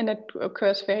 and that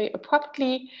occurs very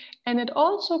abruptly. And it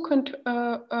also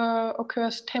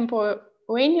occurs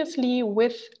temporaneously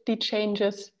with the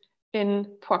changes in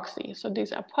proxy. So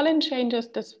these are pollen changes.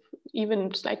 This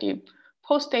even slightly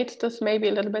postdates this maybe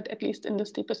a little bit, at least in the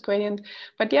steepest gradient.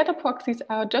 But the other proxies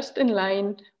are just in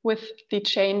line with the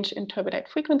change in turbidite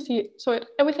frequency. So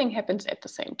everything happens at the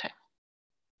same time.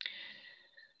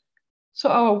 So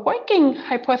our working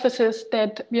hypothesis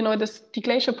that this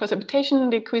deglacial precipitation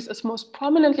decrease is most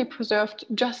prominently preserved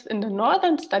just in the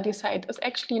northern study site is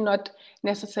actually not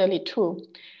necessarily true,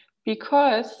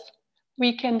 because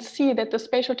we can see that the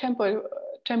spatial temporal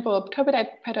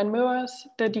turbidite pattern mirrors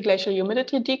the deglacial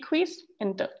humidity decrease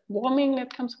and the warming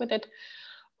that comes with it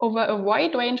over a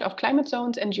wide range of climate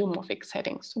zones and geomorphic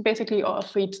settings. So basically all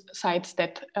 3 sites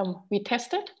that we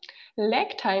tested.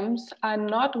 Lag times are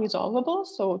not resolvable,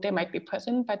 so they might be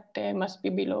present, but they must be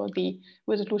below the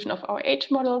resolution of our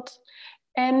H models.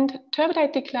 And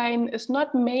turbidite decline is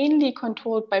not mainly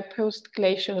controlled by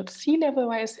post-glacial sea level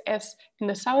rise, as in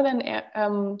the southern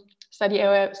study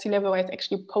area, sea level rise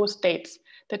actually postdates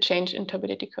the change in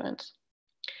turbidity currents.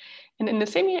 And in the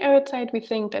semi-arid site, we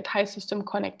think that high system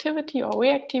connectivity or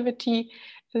reactivity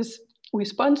is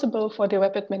responsible for the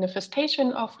rapid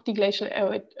manifestation of deglacial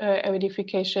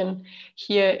aridification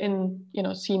here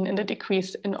seen in the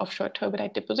decrease in offshore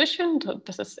turbidite deposition. So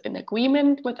this is in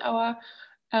agreement with our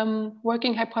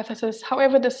working hypothesis.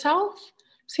 However, the south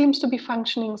seems to be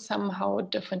functioning somehow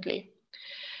differently.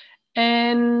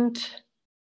 And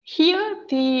here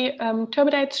the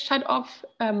turbidites shut off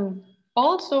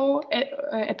also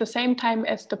at the same time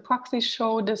as the proxies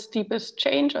show the steepest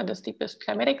change or the steepest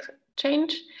climatic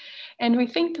change. And we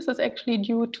think this is actually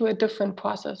due to a different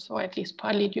process, or at least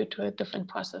partly due to a different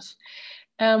process.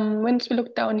 Once we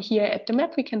look down here at the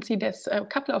map, we can see there's a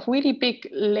couple of really big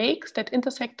lakes that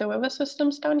intersect the river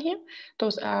systems down here.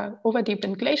 Those are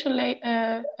overdeepened glacial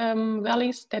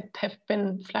valleys that have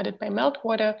been flooded by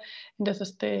meltwater. And this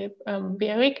is the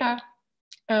Villarrica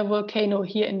volcano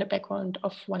here in the background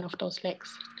of one of those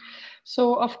lakes.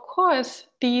 So of course,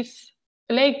 these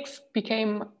lakes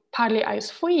became partly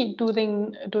ice-free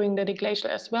during the deglacial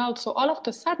as well. So all of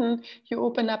a sudden, you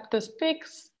open up this big,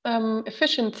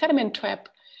 efficient sediment trap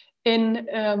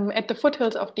at the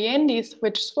foothills of the Andes,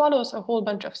 which swallows a whole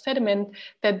bunch of sediment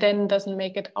that then doesn't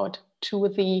make it out to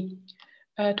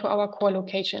our core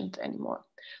locations anymore.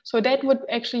 So that would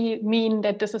actually mean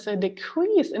that this is a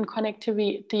decrease in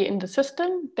connectivity in the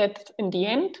system that's in the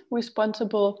end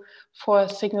responsible for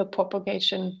signal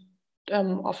propagation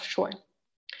offshore.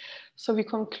 So we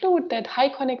conclude that high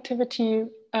connectivity,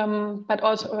 but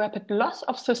also a rapid loss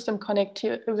of system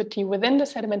connectivity within the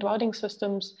sediment routing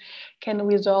systems can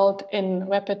result in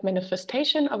rapid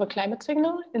manifestation of a climate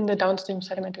signal in the downstream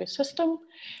sedimentary system.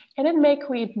 And it may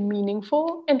create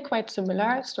meaningful and quite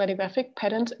similar stratigraphic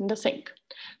patterns in the sink.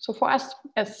 So for us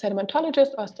as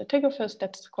sedimentologists or stratigraphers,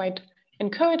 that's quite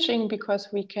encouraging because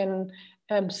we can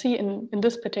see in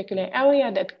this particular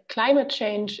area that climate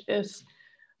change is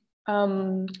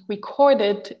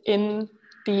recorded in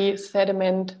the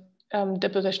sediment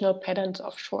depositional patterns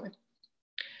offshore.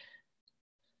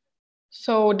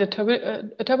 So the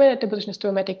turbidite deposition is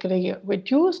dramatically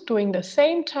reduced during the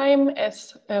same time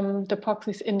as the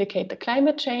proxies indicate the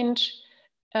climate change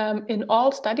in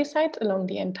all study sites along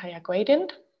the entire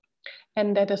gradient.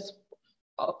 And that is,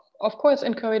 of course,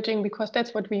 encouraging because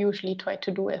that's what we usually try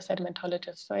to do as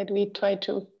sedimentologists, right? We try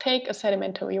to take a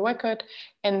sedimentary record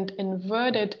and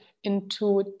invert it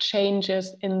into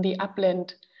changes in the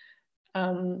upland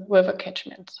river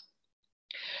catchments.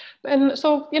 And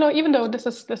so, even though this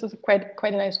is quite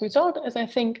a nice result, as I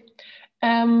think,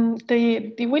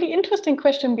 The really interesting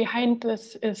question behind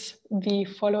this is the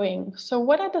following. So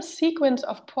what are the sequence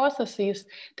of processes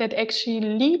that actually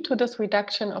lead to this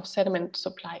reduction of sediment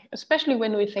supply, especially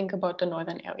when we think about the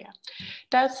northern area?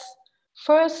 Does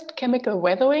first chemical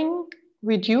weathering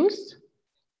reduce?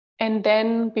 And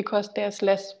then because there's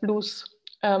less loose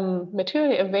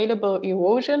material available,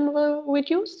 erosion will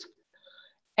reduce?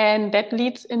 And that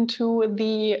leads into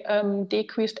the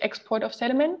decreased export of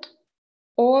sediment?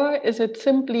 Or is it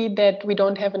simply that we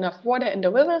don't have enough water in the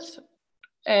rivers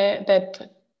that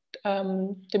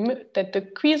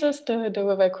decreases the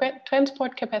river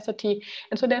transport capacity?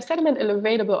 And so there's sediment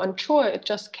available on shore, it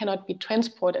just cannot be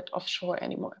transported offshore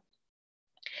anymore.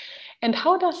 And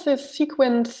how does this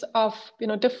sequence of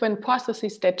different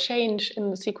processes that change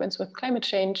in the sequence with climate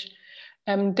change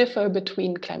differ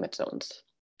between climate zones?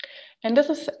 And this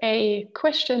is a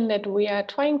question that we are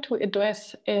trying to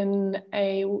address in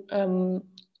a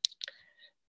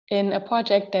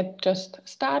project that just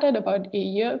started about a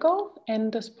year ago.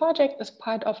 And this project is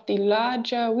part of the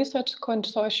larger research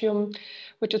consortium,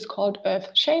 which is called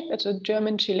EarthShape. It's a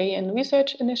German-Chilean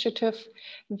research initiative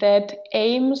that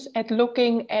aims at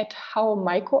looking at how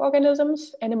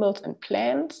microorganisms, animals and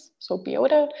plants, so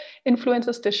biota,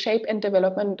 influences the shape and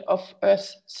development of the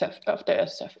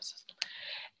Earth's surface.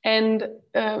 And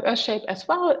EarthShape as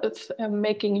well is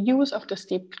making use of the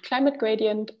steep climate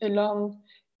gradient along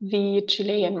the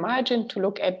Chilean margin to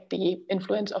look at the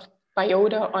influence of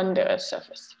biota on the Earth's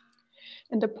surface.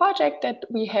 And the project that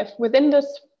we have within this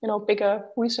bigger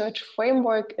research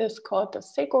framework is called the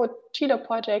SECO-Chile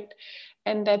project,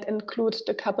 and that includes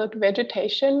the coupled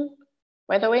vegetation,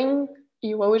 weathering,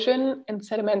 erosion, and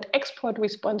sediment export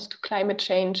response to climate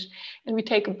change. And we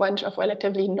take a bunch of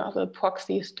relatively novel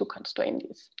proxies to constrain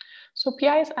these. So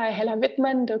PIs are Hella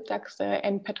Wittmann, Dirk Sachse,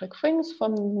 and Patrick Frings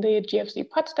from the GFC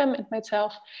Potsdam, and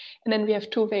myself. And then we have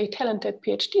two very talented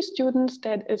PhD students,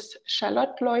 that is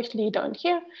Charlotte Leuchtli down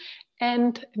here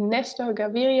and Nestor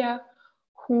Gaviria,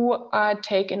 who are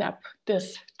taking up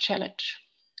this challenge.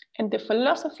 And the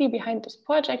philosophy behind this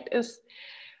project is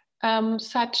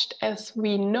such as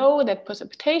we know that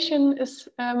precipitation is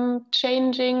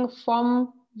changing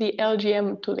from the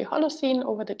LGM to the Holocene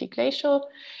over the deglacial.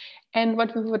 And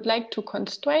what we would like to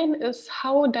constrain is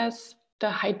how does the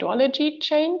hydrology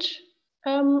change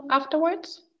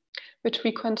afterwards, which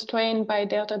we constrain by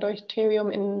delta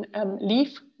deuterium in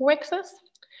leaf waxes.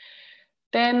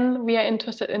 Then we are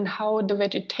interested in how the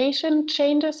vegetation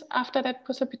changes after that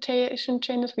precipitation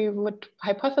changes. We would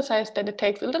hypothesize that it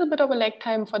takes a little bit of a lag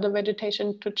time for the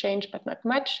vegetation to change, but not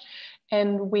much.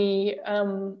 And we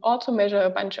also measure a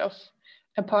bunch of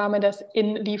parameters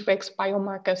in leaf wax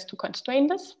biomarkers to constrain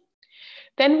this.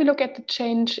 Then we look at the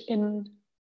change in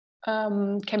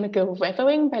chemical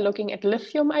weathering by looking at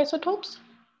lithium isotopes.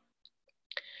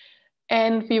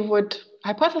 And we would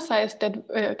hypothesize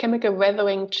that chemical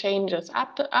weathering changes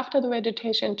after the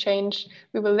vegetation change.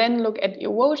 We will then look at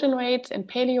erosion rates and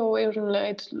paleo-erosion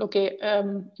rates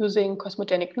using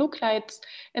cosmogenic nuclides.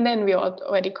 And then we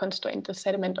already constrained the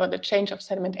sediment or the change of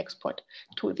sediment export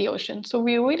to the ocean. So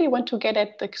we really want to get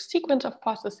at the sequence of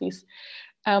processes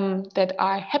that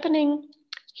are happening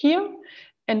here.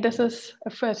 And this is a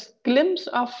first glimpse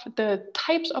of the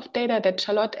types of data that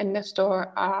Charlotte and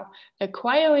Nestor are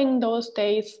acquiring those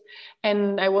days.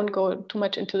 And I won't go too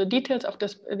much into the details of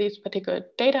these particular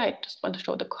data. I just want to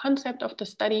show the concept of the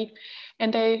study.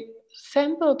 And they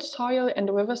sampled soil and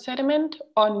river sediment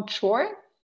on shore.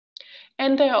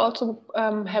 And they also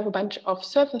have a bunch of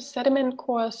surface sediment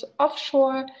cores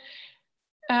offshore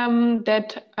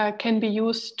that can be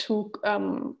used to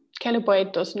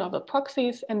calibrate those novel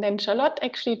proxies. And then Charlotte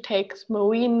actually takes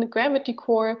marine gravity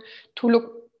core to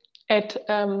look at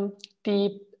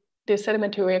the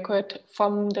sedimentary record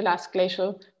from the last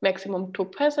glacial maximum to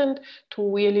present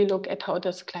to really look at how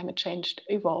this climate change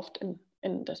evolved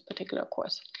in this particular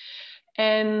course.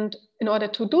 And in order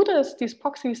to do this, these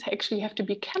proxies actually have to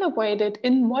be calibrated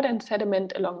in modern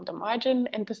sediment along the margin.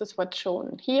 And this is what's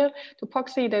shown here. The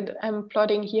proxy that I'm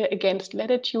plotting here against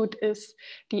latitude is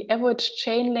the average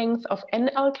chain length of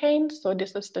N-alkanes. So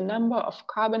this is the number of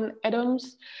carbon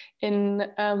atoms in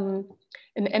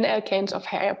N-alkanes of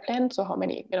higher plants. So how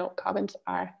many carbons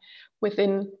are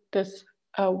within this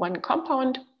one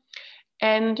compound.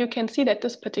 And you can see that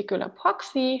this particular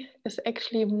proxy is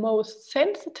actually most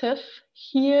sensitive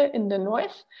here in the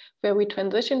north, where we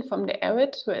transition from the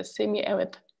arid to a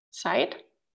semi-arid site.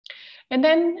 And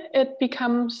then it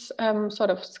becomes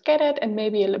sort of scattered and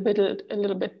maybe a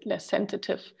little bit less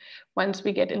sensitive once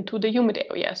we get into the humid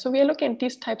area. So we are looking at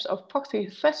these types of proxy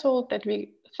thresholds that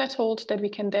we thresholds that we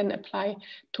can then apply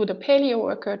to the paleo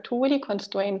record to really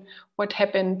constrain what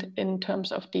happened in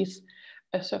terms of these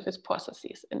surface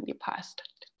processes in the past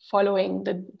following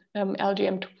the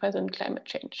LGM to present climate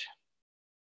change.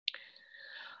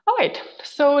 All right,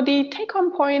 so the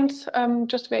take-home points,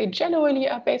 just very generally,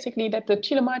 are basically that the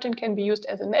Chile margin can be used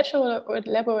as a natural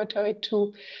laboratory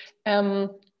to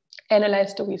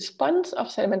analyze the response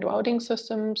of sediment routing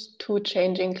systems to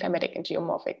changing climatic and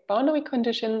geomorphic boundary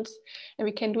conditions. And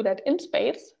we can do that in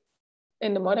space,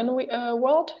 in the modern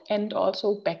world, and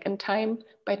also back in time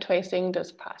by tracing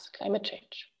this past climate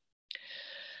change.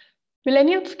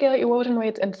 Millennial scale erosion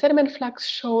rates and sediment flux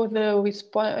show the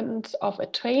response of a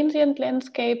transient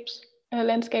landscape,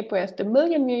 whereas the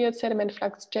million-year sediment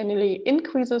flux generally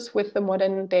increases with the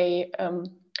modern day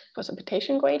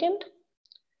precipitation gradient.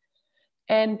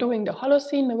 And during the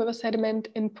Holocene, the river sediment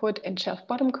input and shelf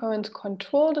bottom currents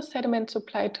control the sediment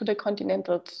supply to the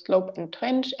continental slope and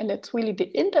trench. And it's really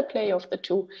the interplay of the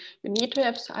two. You need to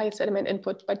have high sediment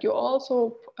input, but you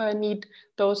also need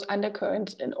those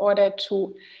undercurrents in order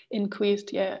to increase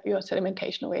your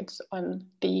sedimentation rates on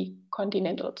the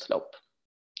continental slope.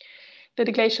 The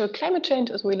glacial climate change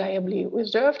is reliably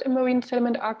reserved in marine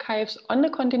sediment archives on the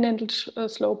continental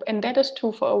slope, and that is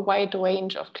true for a wide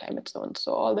range of climate zones.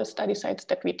 So all the study sites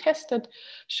that we tested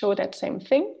show that same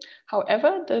thing.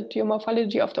 However, the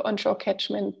geomorphology of the onshore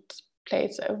catchment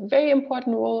plays a very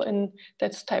important role in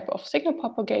this type of signal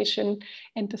propagation,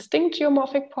 and distinct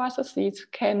geomorphic processes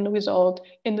can result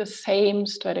in the same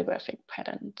stratigraphic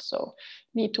pattern. So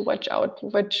you need to watch out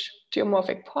which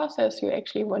geomorphic process you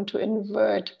actually want to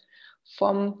invert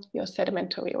from your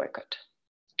sedimentary record.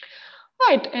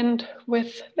 Right, and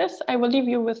with this, I will leave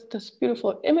you with this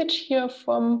beautiful image here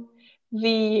from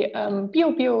the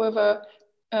Biobío River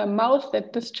mouth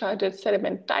that discharges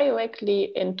sediment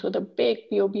directly into the big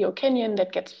Biobío Canyon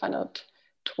that gets funneled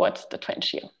towards the trench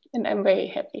here. And I'm very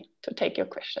happy to take your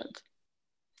questions.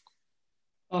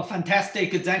 Oh,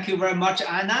 fantastic. Thank you very much,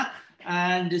 Anna.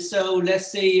 And so let's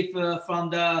see if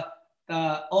from the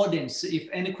audience, if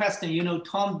any question, you know,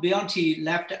 Tom Bianchi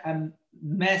left a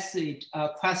message, a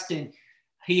question.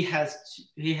 He has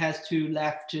to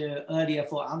left earlier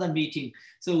for other meeting.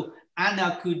 So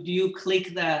Anna, could you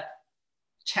click the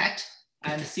chat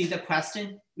and see the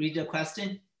question, read the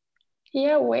question?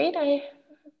 Yeah, wait, I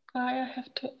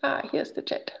have to, here's the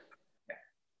chat.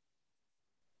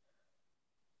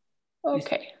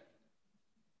 Okay.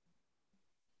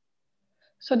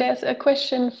 So there's a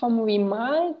question from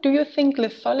Rimal. Do you think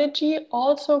lithology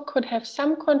also could have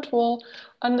some control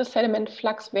on the sediment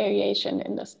flux variation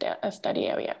in the study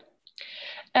area?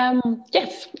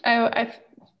 Yes,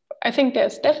 I think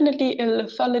there's definitely a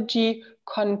lithology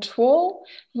control.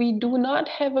 We do not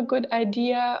have a good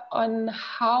idea on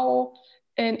how,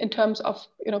 in terms of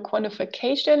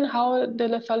quantification, how the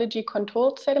lithology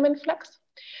controls sediment flux.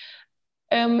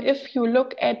 If you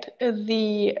look at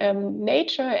the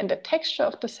nature and the texture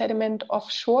of the sediment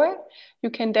offshore, you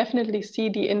can definitely see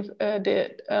the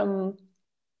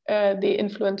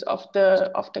influence of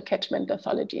the catchment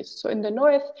lithologies. So in the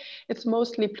north, it's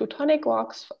mostly plutonic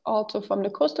rocks, also from the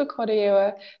coastal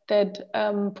Cordillera, that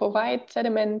provide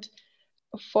sediment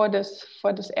for this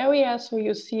area. So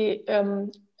you see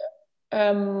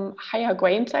higher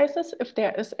grain sizes if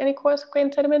there is any coarse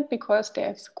grain sediment, because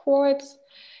there's quartz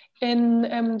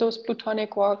in those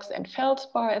plutonic rocks and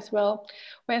feldspar as well.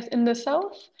 Whereas in the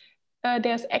south,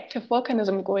 there's active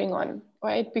volcanism going on,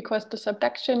 right? Because the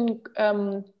subduction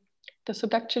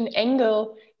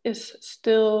angle is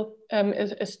still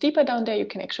is steeper down there. You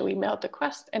can actually melt the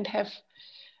crust and have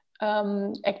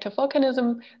active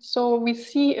volcanism. So we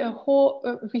see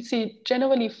we see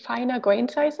generally finer grain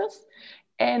sizes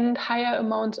and higher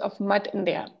amounts of mud in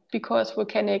there, because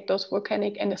those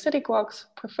volcanic and acidic rocks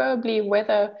preferably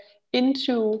weather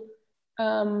into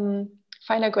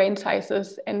finer grain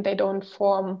sizes, and they don't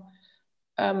form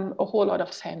a whole lot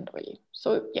of sand, really.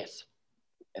 So yes,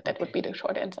 that would be the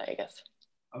short answer, I guess.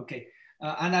 Okay,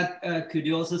 Anna, could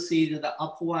you also see the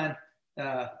upper one,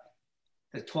 the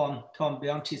Tom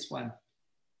Bianchi's one?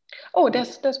 Oh,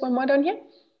 there's one more down here.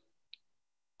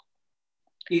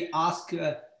 He asked,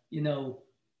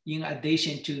 in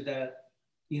addition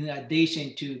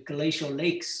to glacial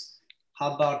lakes,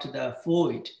 how about the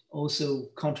void also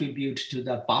contribute to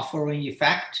the buffering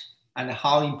effect, and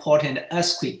how important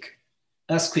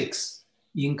earthquakes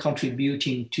in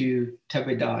contributing to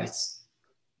turbid ice?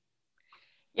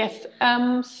 Yes,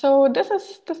 so this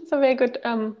is a very good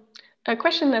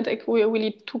question, and we're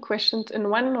really two questions in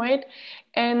one, right?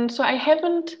 And so I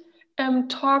haven't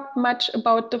talked much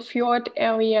about the fjord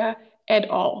area at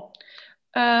all.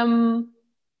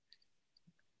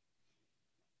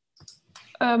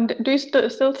 Do you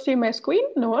still see my screen,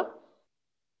 Noah?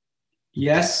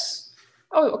 Yes.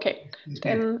 Oh, okay.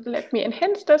 Then let me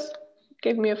enhance this. It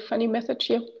gave me a funny message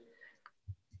here.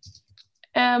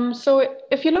 So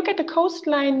if you look at the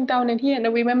coastline down in here,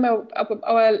 and remember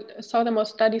our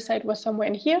southernmost study site was somewhere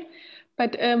in here,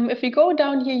 but if we go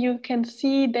down here, you can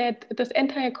see that this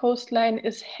entire coastline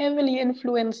is heavily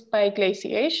influenced by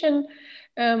glaciation.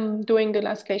 During the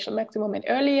last glacial maximum and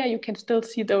earlier, you can still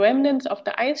see the remnants of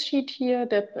the ice sheet here,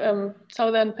 the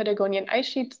southern Patagonian ice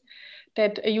sheets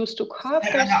that used to carve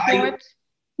those fjords.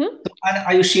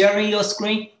 Are you sharing your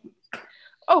screen?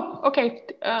 Oh, okay.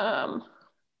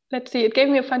 Let's see, it gave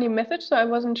me a funny message, so I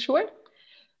wasn't sure.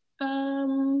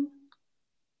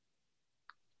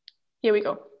 Here we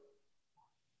go.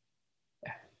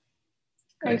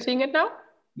 Are you seeing it now?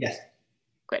 Yes.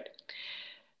 Great.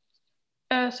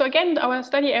 So again, our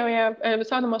study area, the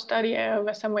southernmost study area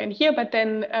was somewhere in here, but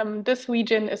then this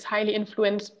region is highly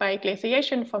influenced by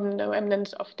glaciation from the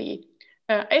remnants of the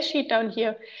ice sheet down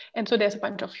here. And so there's a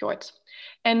bunch of fjords.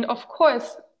 And of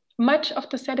course, much of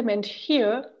the sediment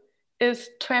here is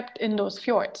trapped in those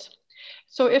fjords.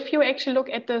 So if you actually look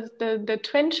at the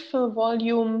trench fill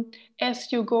volume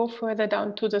as you go further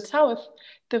down to the south,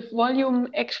 the volume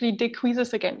actually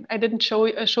decreases again. I didn't show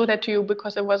that to you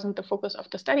because it wasn't the focus of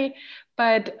the study,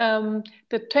 but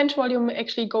the trench volume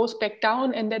actually goes back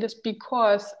down, and that is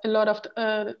because a lot of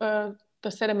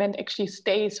the sediment actually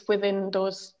stays within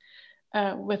those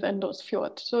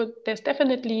fjords. So there's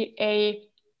definitely a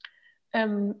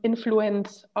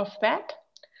influence of that.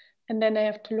 And then I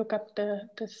have to look up the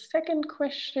second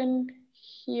question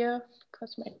here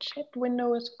because my chat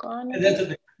window is gone.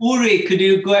 Uri, could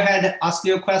you go ahead and ask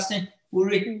your question,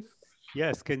 Uri?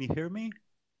 Yes, can you hear me?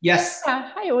 Yes.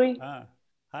 Hi, Uri.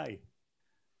 Hi.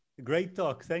 Great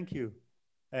talk, thank you.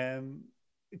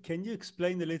 Can you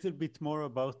explain a little bit more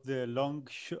about the along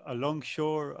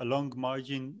shore, along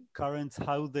margin currents,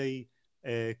 how they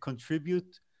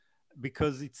contribute?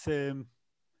 Because it's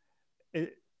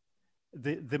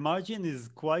the margin is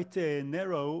quite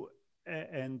narrow,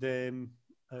 and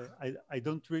I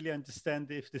don't really understand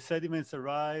if the sediments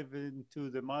arrive into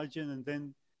the margin and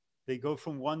then they go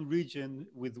from one region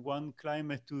with one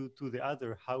climate to the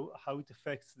other, how it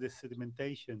affects the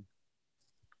sedimentation.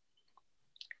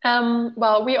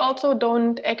 Well, we also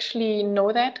don't actually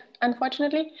know that,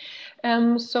 unfortunately.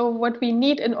 So what we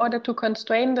need in order to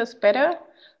constrain this better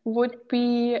would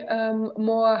be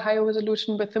more high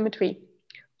resolution bathymetry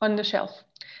on the shelf.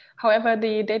 However,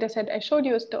 the data set I showed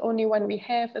you is the only one we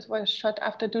have. It was shot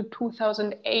after the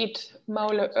 2008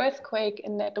 Maule earthquake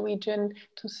in that region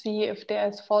to see if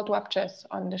there's fault ruptures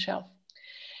on the shelf.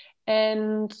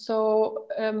 And so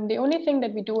the only thing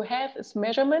that we do have is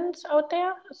measurements out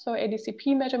there. So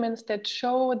ADCP measurements that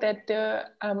show that the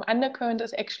undercurrent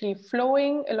is actually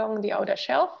flowing along the outer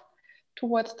shelf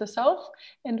towards the south.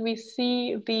 And we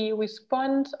see the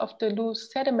response of the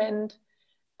loose sediment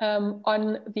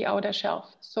on the outer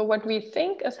shelf. So what we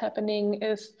think is happening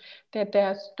is that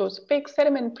there's those big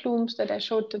sediment plumes that I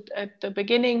showed at the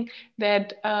beginning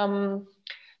that,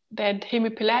 that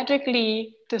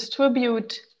hemipelagically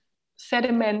distribute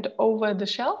sediment over the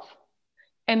shelf,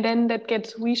 and then that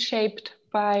gets reshaped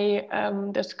by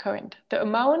this current. The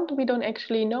amount we don't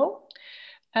actually know.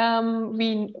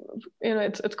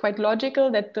 It's quite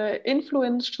logical that the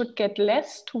influence should get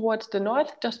less towards the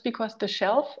north just because the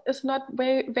shelf is not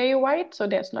very, very wide, so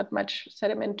there's not much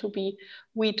sediment to be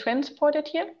retransported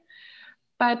here.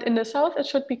 But in the south, it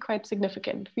should be quite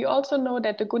significant. We also know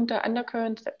that the Gunther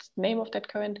undercurrent, that's the name of that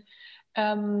current,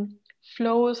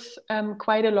 flows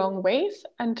quite a long ways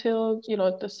until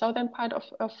the southern part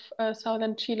of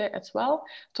southern Chile as well.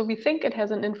 So we think it has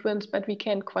an influence, but we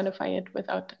can't quantify it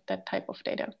without that type of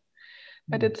data.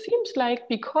 But it seems like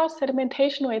because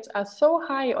sedimentation rates are so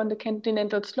high on the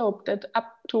continental slope that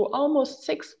up to almost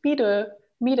 6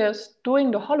 meters during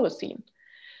the Holocene,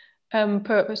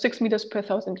 6 meters per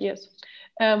 1,000 years.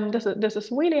 This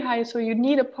is really high, so you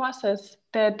need a process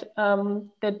that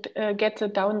gets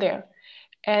it down there.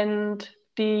 And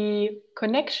the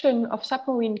connection of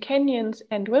submarine canyons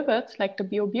and rivers, like the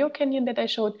Bio Canyon that I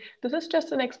showed, this is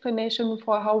just an explanation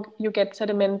for how you get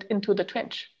sediment into the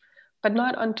trench, but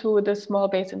not onto the small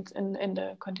basins in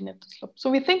the continental slope.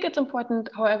 So we think it's important,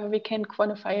 however, we can't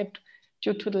quantify it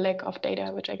due to the lack of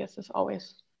data, which I guess is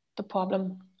always the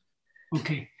problem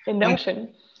in the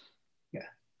ocean. Yeah.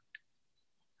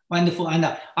 Wonderful,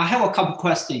 Anna. I have a couple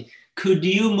questions. Could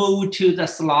you move to the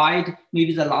slide,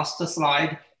 maybe the last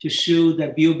slide, to show the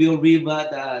Bio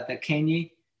River, the canyon?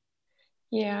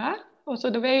 Yeah,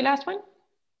 also the very last one?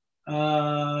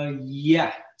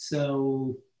 Yeah,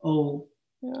 so,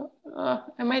 Yeah.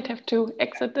 I might have to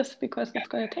exit this because it's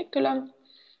going to take too long.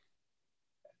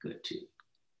 Good too.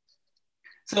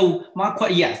 So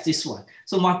yes, this one.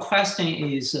 So my question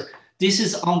is, this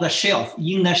is on the shelf,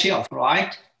 in the shelf,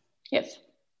 right? Yes.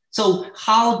 So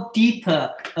how deep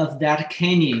of that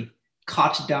canyon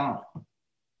cut down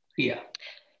here?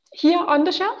 Here on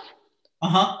the shelf?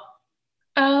 Uh-huh.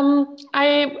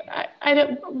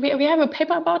 We have a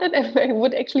paper about it, and I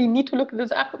would actually need to look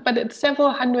this up, but it's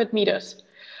several hundred meters.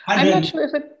 100. I'm not sure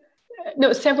if it,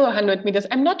 no, several hundred meters.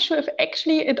 I'm not sure if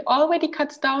actually it already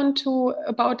cuts down to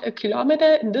about 1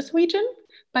 kilometer in this region,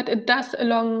 but it does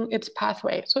along its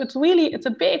pathway. So it's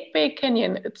a big, big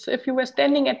canyon. It's, if you were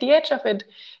standing at the edge of it,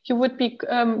 you would be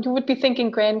thinking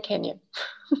Grand Canyon.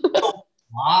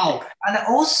 Wow. And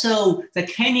also the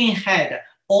canyon head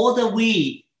all the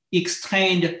way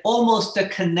extend almost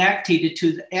connected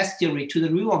to the estuary, to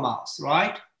the river mouth,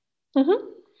 right? Mm-hmm.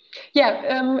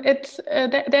 Yeah,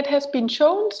 that has been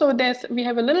shown. So we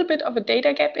have a little bit of a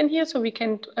data gap in here, so we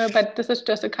can, but this is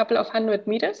just a couple of 100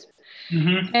 meters.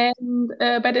 Mm-hmm. And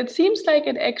but it seems like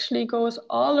it actually goes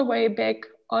all the way back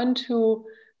onto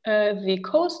the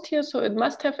coast here. So it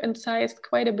must have incised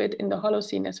quite a bit in the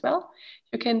Holocene as well.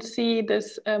 You can see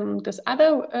this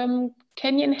other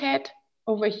canyon head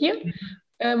over here.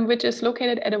 Mm-hmm. Which is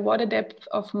located at a water depth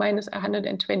of minus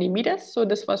 120 meters. So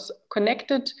this was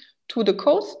connected to the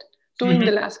coast during mm-hmm.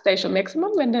 the last glacial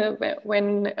maximum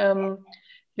when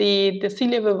the sea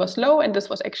level was low, and this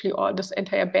was actually this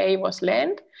entire bay was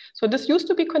land. So this used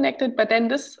to be connected, but then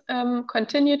this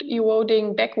continued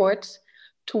eroding backwards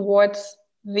towards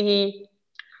the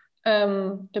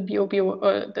Biobío,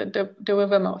 or the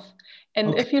river mouth.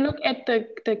 And okay. If you look at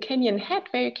the canyon head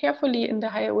very carefully in the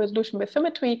higher resolution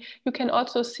bathymetry, you can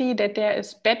also see that there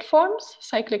is bed forms,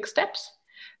 cyclic steps,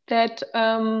 that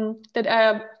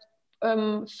are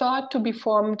thought to be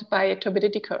formed by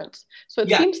turbidity currents. So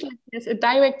it seems like there's a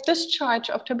direct discharge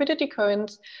of turbidity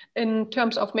currents in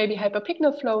terms of maybe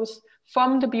hyperpycnal flows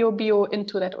from the Biobío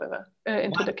into that river,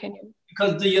 into the canyon.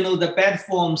 Because the bed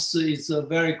forms is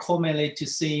very commonly to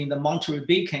see in the Monterey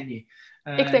Bay Canyon.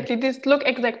 Exactly, these look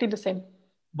exactly the same.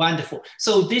 Wonderful.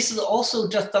 So this is also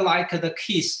just like the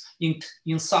case in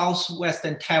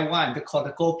southwestern Taiwan, they call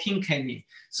the Goping Canyon.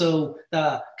 So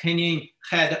the canyon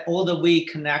had all the way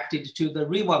connected to the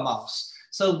river mouth.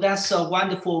 So that's a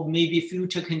wonderful, maybe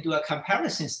future can do a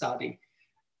comparison study.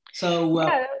 So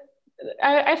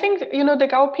I think, the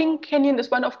Gaoping Canyon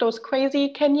is one of those crazy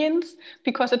canyons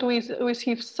because it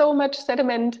receives so much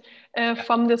sediment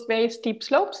from this very steep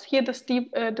slopes. Here,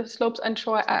 the slopes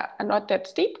onshore are not that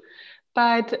steep,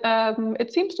 but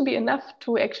it seems to be enough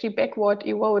to actually backward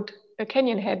erode a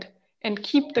canyon head and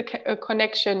keep the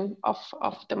connection of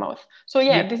the mouth. So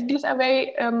these are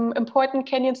very important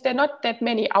canyons. There are not that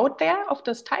many out there of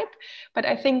this type, but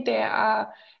I think they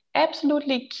are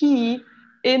absolutely key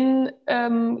in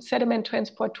sediment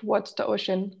transport towards the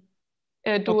ocean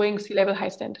during sea level high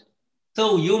stand.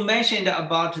 So you mentioned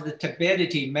about the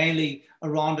turbidity, mainly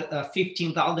around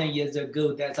 15,000 years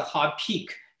ago. There's a hard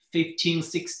peak,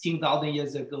 16,000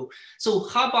 years ago. So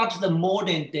how about the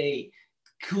modern day?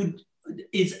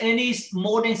 Is any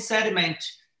modern sediment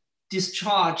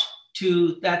discharge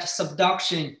to that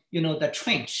subduction, the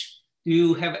trench? Do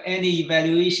you have any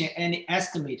evaluation, any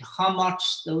estimate how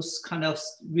much those kind of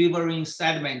riverine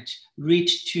sediment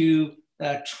reach to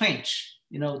the trench,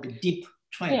 the deep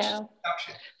trench?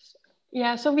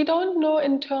 Yeah, so we don't know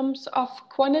in terms of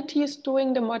quantities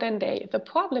during the modern day. The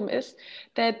problem is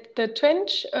that the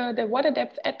trench, the water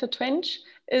depth at the trench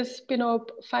is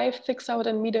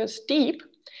 5,000-6,000 meters deep,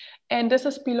 and this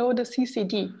is below the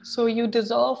CCD. So you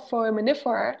dissolve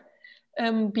foraminifera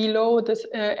below this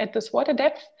at this water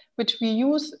depth, which we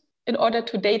use in order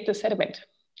to date the sediment.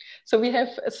 So we have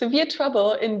severe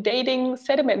trouble in dating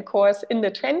sediment cores in the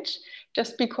trench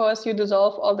just because you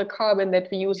dissolve all the carbon that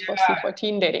we use for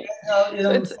C14 dating.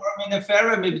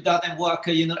 Foraminifera maybe doesn't work,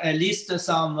 at least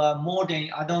some more than,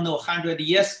 100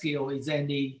 years ago is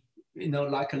any,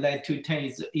 like Land-to-10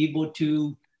 is able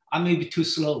to, maybe too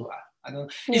slow. I don't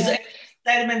know. Is there any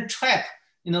sediment trap?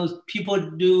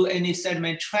 People do any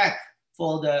sediment trap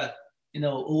for the,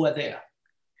 over there?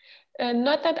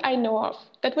 Not that I know of.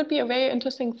 That would be a very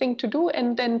interesting thing to do.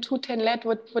 And then 210 lead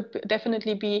would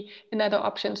definitely be another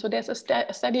option. So there's a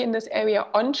study in this area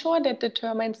onshore that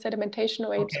determines sedimentation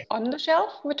rates on the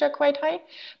shelf, which are quite high.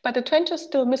 But the trench is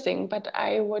still missing. But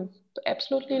I would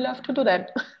absolutely love to do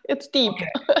that. It's deep. Okay.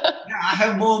 I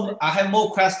have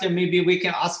more questions. Maybe we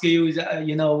can ask you,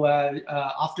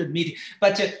 after the meeting.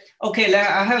 But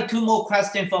I have two more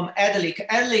questions from Adelic.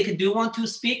 Adelic, do you want to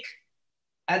speak?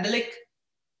 Adelic?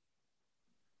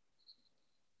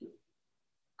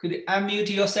 Could you unmute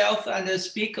yourself and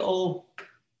speak, or?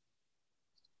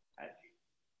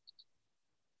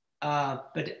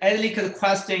 But Adelike's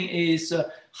question is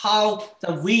how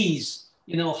the width,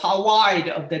 how wide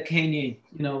of the canyon,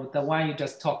 the one you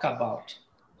just talked about.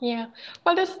 Yeah,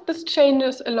 well, this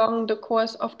changes along the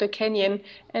course of the canyon,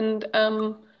 and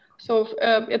so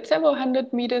it's several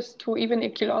hundred meters to even a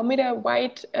kilometer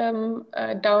wide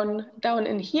down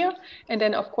in here, and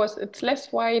then of course it's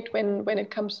less wide when it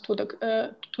comes to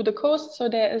the coast. So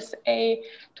there is a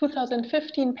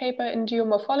 2015 paper in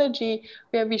geomorphology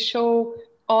where we show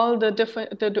all the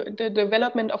different the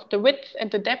development of the width and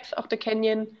the depth of the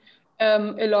canyon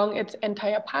along its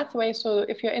entire pathway. So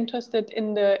if you're interested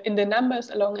in the numbers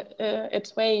along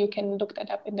its way, you can look that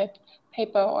up in that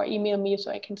paper or email me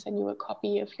so I can send you a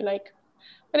copy if you like.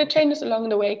 But it changes along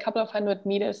the way, a couple of hundred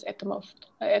meters at the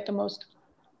most.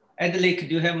 Adelike,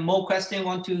 do you have more questions you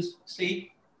want to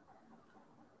see?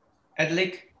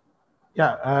 Adelike?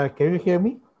 Yeah, can you hear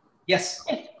me? Yes.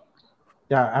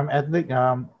 Yeah, I'm Adelike.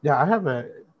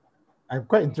 Yeah, I'm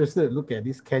quite interested to look at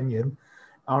this canyon.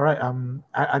 All right.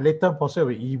 I later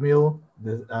possibly will email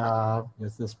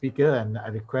the speaker and I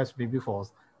request maybe for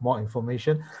more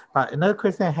information. But another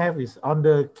question I have is on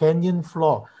the canyon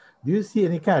floor. Do you see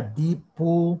any kind of deep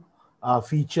pool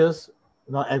features?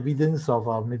 Evidence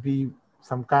of maybe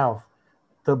some kind of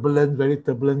very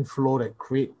turbulent flow that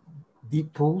create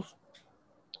deep pools?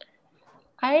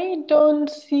 I don't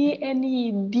see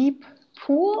any deep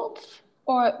pools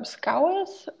or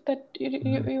scours that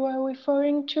you are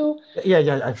referring to.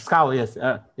 Yeah, scour, yes.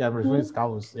 Yeah, I'm referring to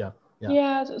scours, yeah.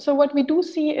 Yeah, so what we do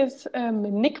see is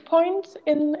nick points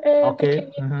in the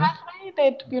canyon pathway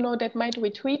that might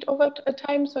retreat over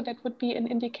time. So that would be an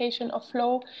indication of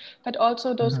flow, but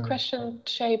also those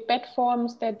question-shaped bed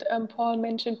forms that Paul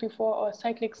mentioned before, or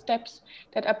cyclic steps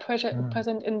that are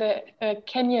present in the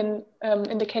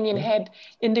canyon head,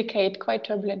 indicate quite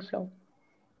turbulent flow.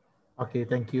 Okay,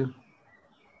 thank you.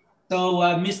 So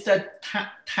Mr.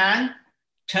 Tan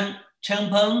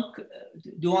Chengpeng,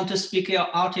 do you want to speak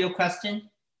out your question?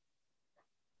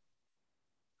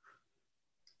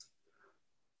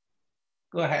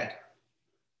 Go ahead.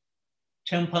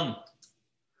 Chengpeng.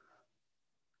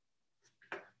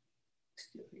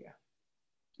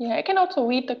 Yeah, I can also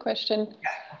read the question.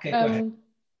 Yeah, okay, go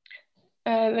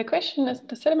ahead. The question is,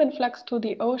 the sediment flux to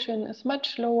the ocean is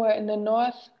much lower in the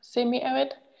north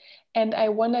semi-arid, and I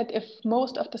wondered if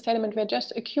most of the sediment were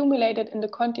just accumulated in the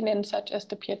continent, such as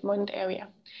the Piedmont area.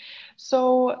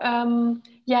 So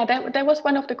yeah, that was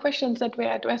one of the questions that we're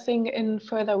addressing in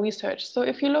further research. So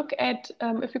if you look at,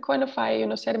 if you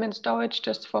quantify, sediment storage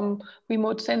just from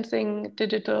remote sensing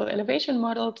digital elevation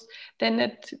models, then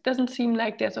it doesn't seem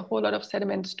like there's a whole lot of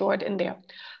sediment stored in there.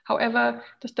 However,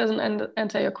 this doesn't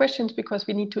answer your questions because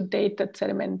we need to date that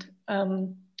sediment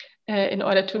in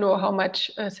order to know how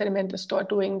much sediment is stored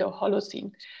during the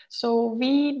Holocene. So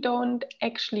we don't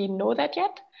actually know that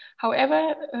yet.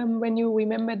 However, when you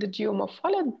remember the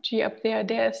geomorphology up there,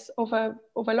 there's over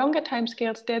longer time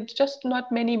scales, there's just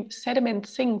not many sediment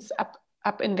sinks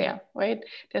up in there, right?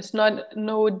 There's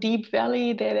no deep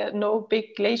valley, there are no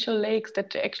big glacial lakes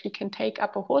that actually can take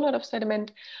up a whole lot of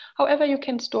sediment. However, you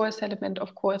can store sediment,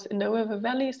 of course, in the river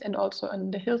valleys and also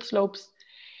on the hill slopes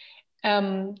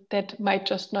that might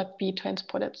just not be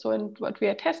transported. So what we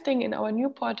are testing in our new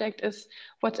project is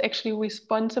what's actually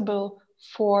responsible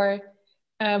for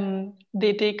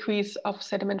the decrease of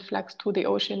sediment flux to the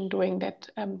ocean during that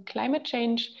climate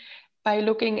change, by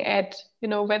looking at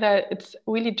whether it's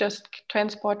really just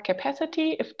transport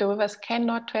capacity, if the rivers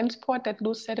cannot transport that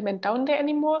loose sediment down there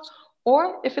anymore,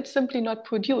 or if it's simply not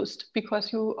produced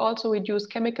because you also reduce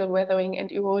chemical weathering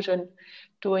and erosion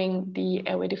during the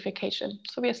aridification.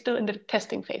 So we are still in the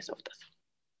testing phase of this.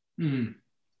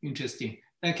 Interesting.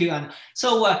 Thank you, Anna.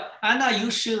 So Anna,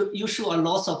 you show a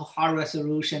lot of high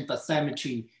resolution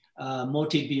bathymetry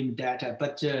multi-beam data,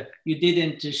 but you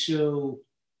didn't show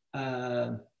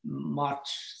much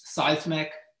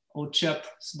seismic or chip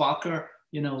sparker,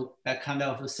 that kind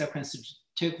of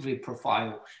sensitivity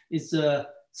profile. Is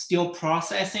still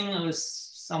processing, or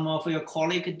some of your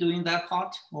colleagues doing that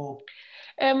part, or?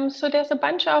 So there's a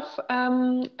bunch of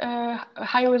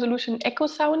high resolution echo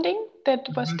sounding that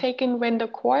was taken when the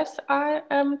cores are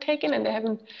taken, and they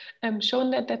haven't shown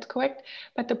that that's correct.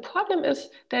 But the problem is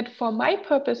that for my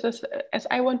purposes, as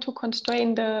I want to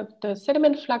constrain the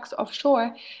sediment flux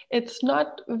offshore, it's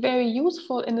not very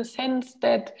useful in the sense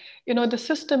that, the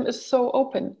system is so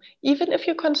open. Even if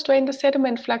you constrain the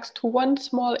sediment flux to one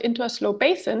small intraslope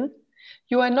basin,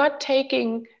 you are not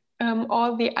taking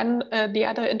all the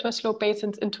other interslope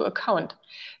basins into account.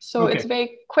 So it's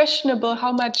very questionable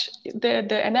how much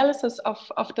the analysis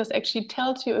of this actually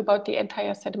tells you about the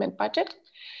entire sediment budget.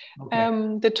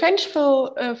 The trench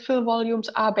fill volumes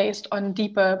are based on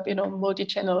deeper,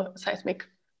 multi-channel seismic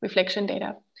reflection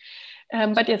data.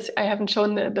 But yes, I haven't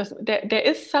shown this. There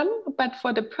is some, but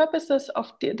for the purposes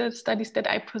of the studies that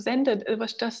I presented, it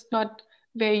was just not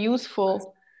very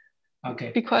useful.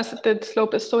 Because the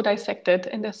slope is so dissected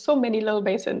and there's so many little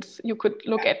basins you could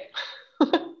look at.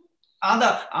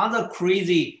 other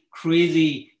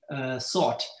crazy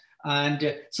thought.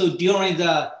 And so during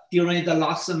the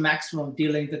last maximum,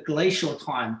 during the glacial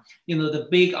time, the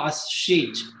big ice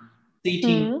sheet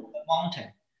sitting on the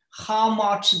mountain, how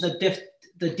much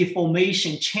the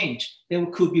deformation change, they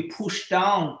could be pushed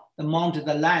down the mountain,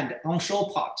 the land, onshore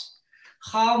part.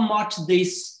 How much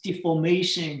this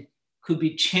deformation could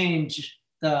be changed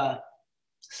the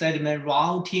sediment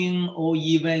routing, or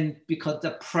even because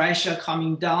the pressure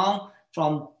coming down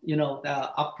from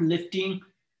the uplifting.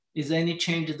 Is there any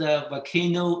change the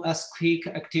volcano earthquake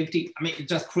activity? I mean, it's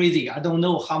just crazy. I don't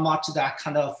know how much that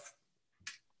kind of.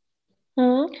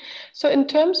 So in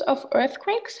terms of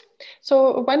earthquakes,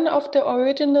 so one of the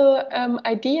original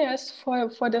ideas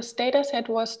for this data set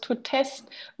was to test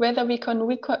whether we can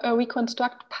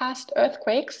reconstruct past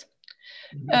earthquakes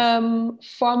from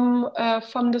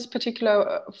this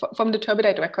particular, from the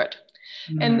turbidite record.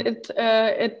 And it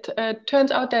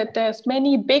turns out that there's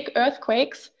many big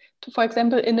earthquakes, for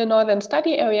example, in the northern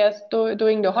study areas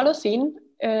during the Holocene,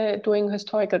 during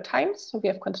historical times. So we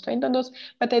have constraint on those,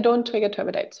 but they don't trigger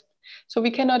turbidites. So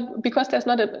we cannot, because there's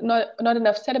not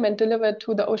enough sediment delivered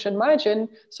to the ocean margin,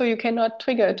 so you cannot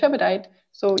trigger a turbidite.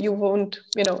 So you won't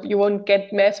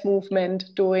get mass movement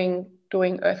during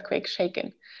earthquake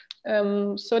shaking.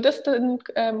 So this didn't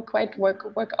quite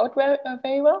work out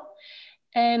very well.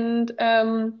 And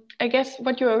I guess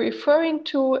what you're referring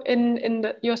to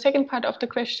in your second part of the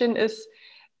question is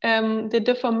the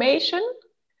deformation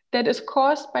that is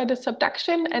caused by the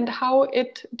subduction and how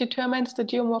it determines the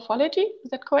geomorphology.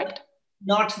 Is that correct?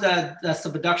 Not the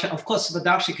subduction. Of course,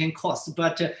 subduction can cause,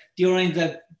 but during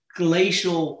the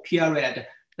glacial period,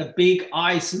 the big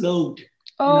ice load.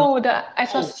 The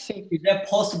ice was sea. Is that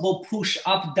possible push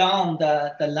up, down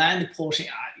the land portion?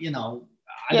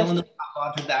 I don't know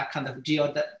about that kind of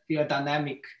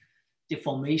geodynamic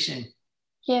deformation.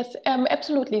 Yes,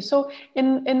 absolutely. So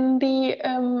in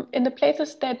the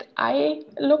places that I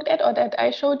looked at or that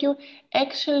I showed you,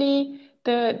 actually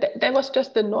that was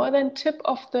just the northern tip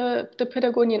of the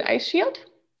Patagonian ice shield.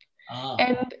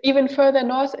 And even further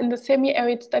north in the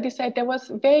semi-arid study site, there was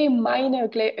very minor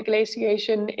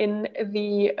glaciation in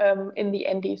the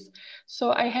Andes.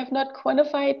 So I have not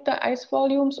quantified the ice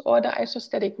volumes or the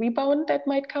isostatic rebound that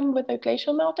might come with the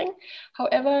glacial melting.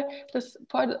 However, this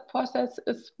process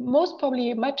is most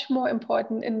probably much more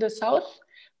important in the south,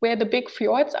 where the big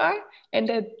fjords are, and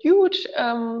that huge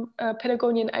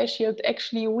Patagonian ice shield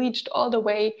actually reached all the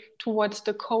way towards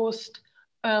the coast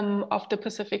of the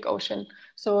Pacific Ocean.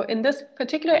 So in this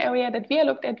particular area that we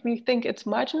looked at, we think it's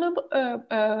marginal,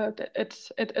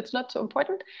 it's not so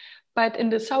important, but in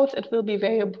the south it will be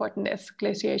very important as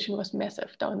glaciation was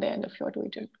massive down there in the fjord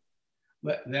region.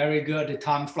 Very good, the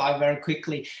time flies very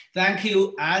quickly. Thank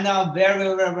you, Anna,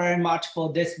 very, very, very much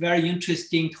for this very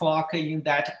interesting talk in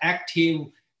that active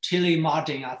Chile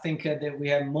margin. I think that we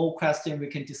have more questions we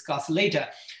can discuss later.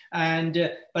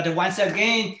 And but once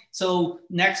again, so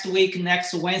next week,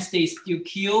 next Wednesday is still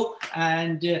Q,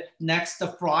 and next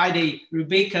Friday,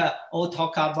 Rebecca will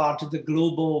talk about the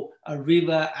global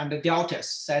river and the deltas,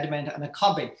 sediment and the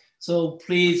carbon. So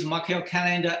please mark your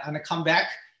calendar and come back.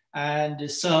 And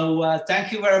so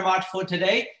thank you very much for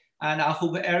today. And I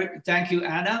hope, thank you,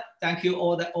 Anna. Thank you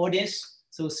all the audience.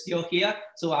 So still here.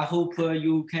 So I hope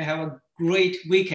you can have a great weekend.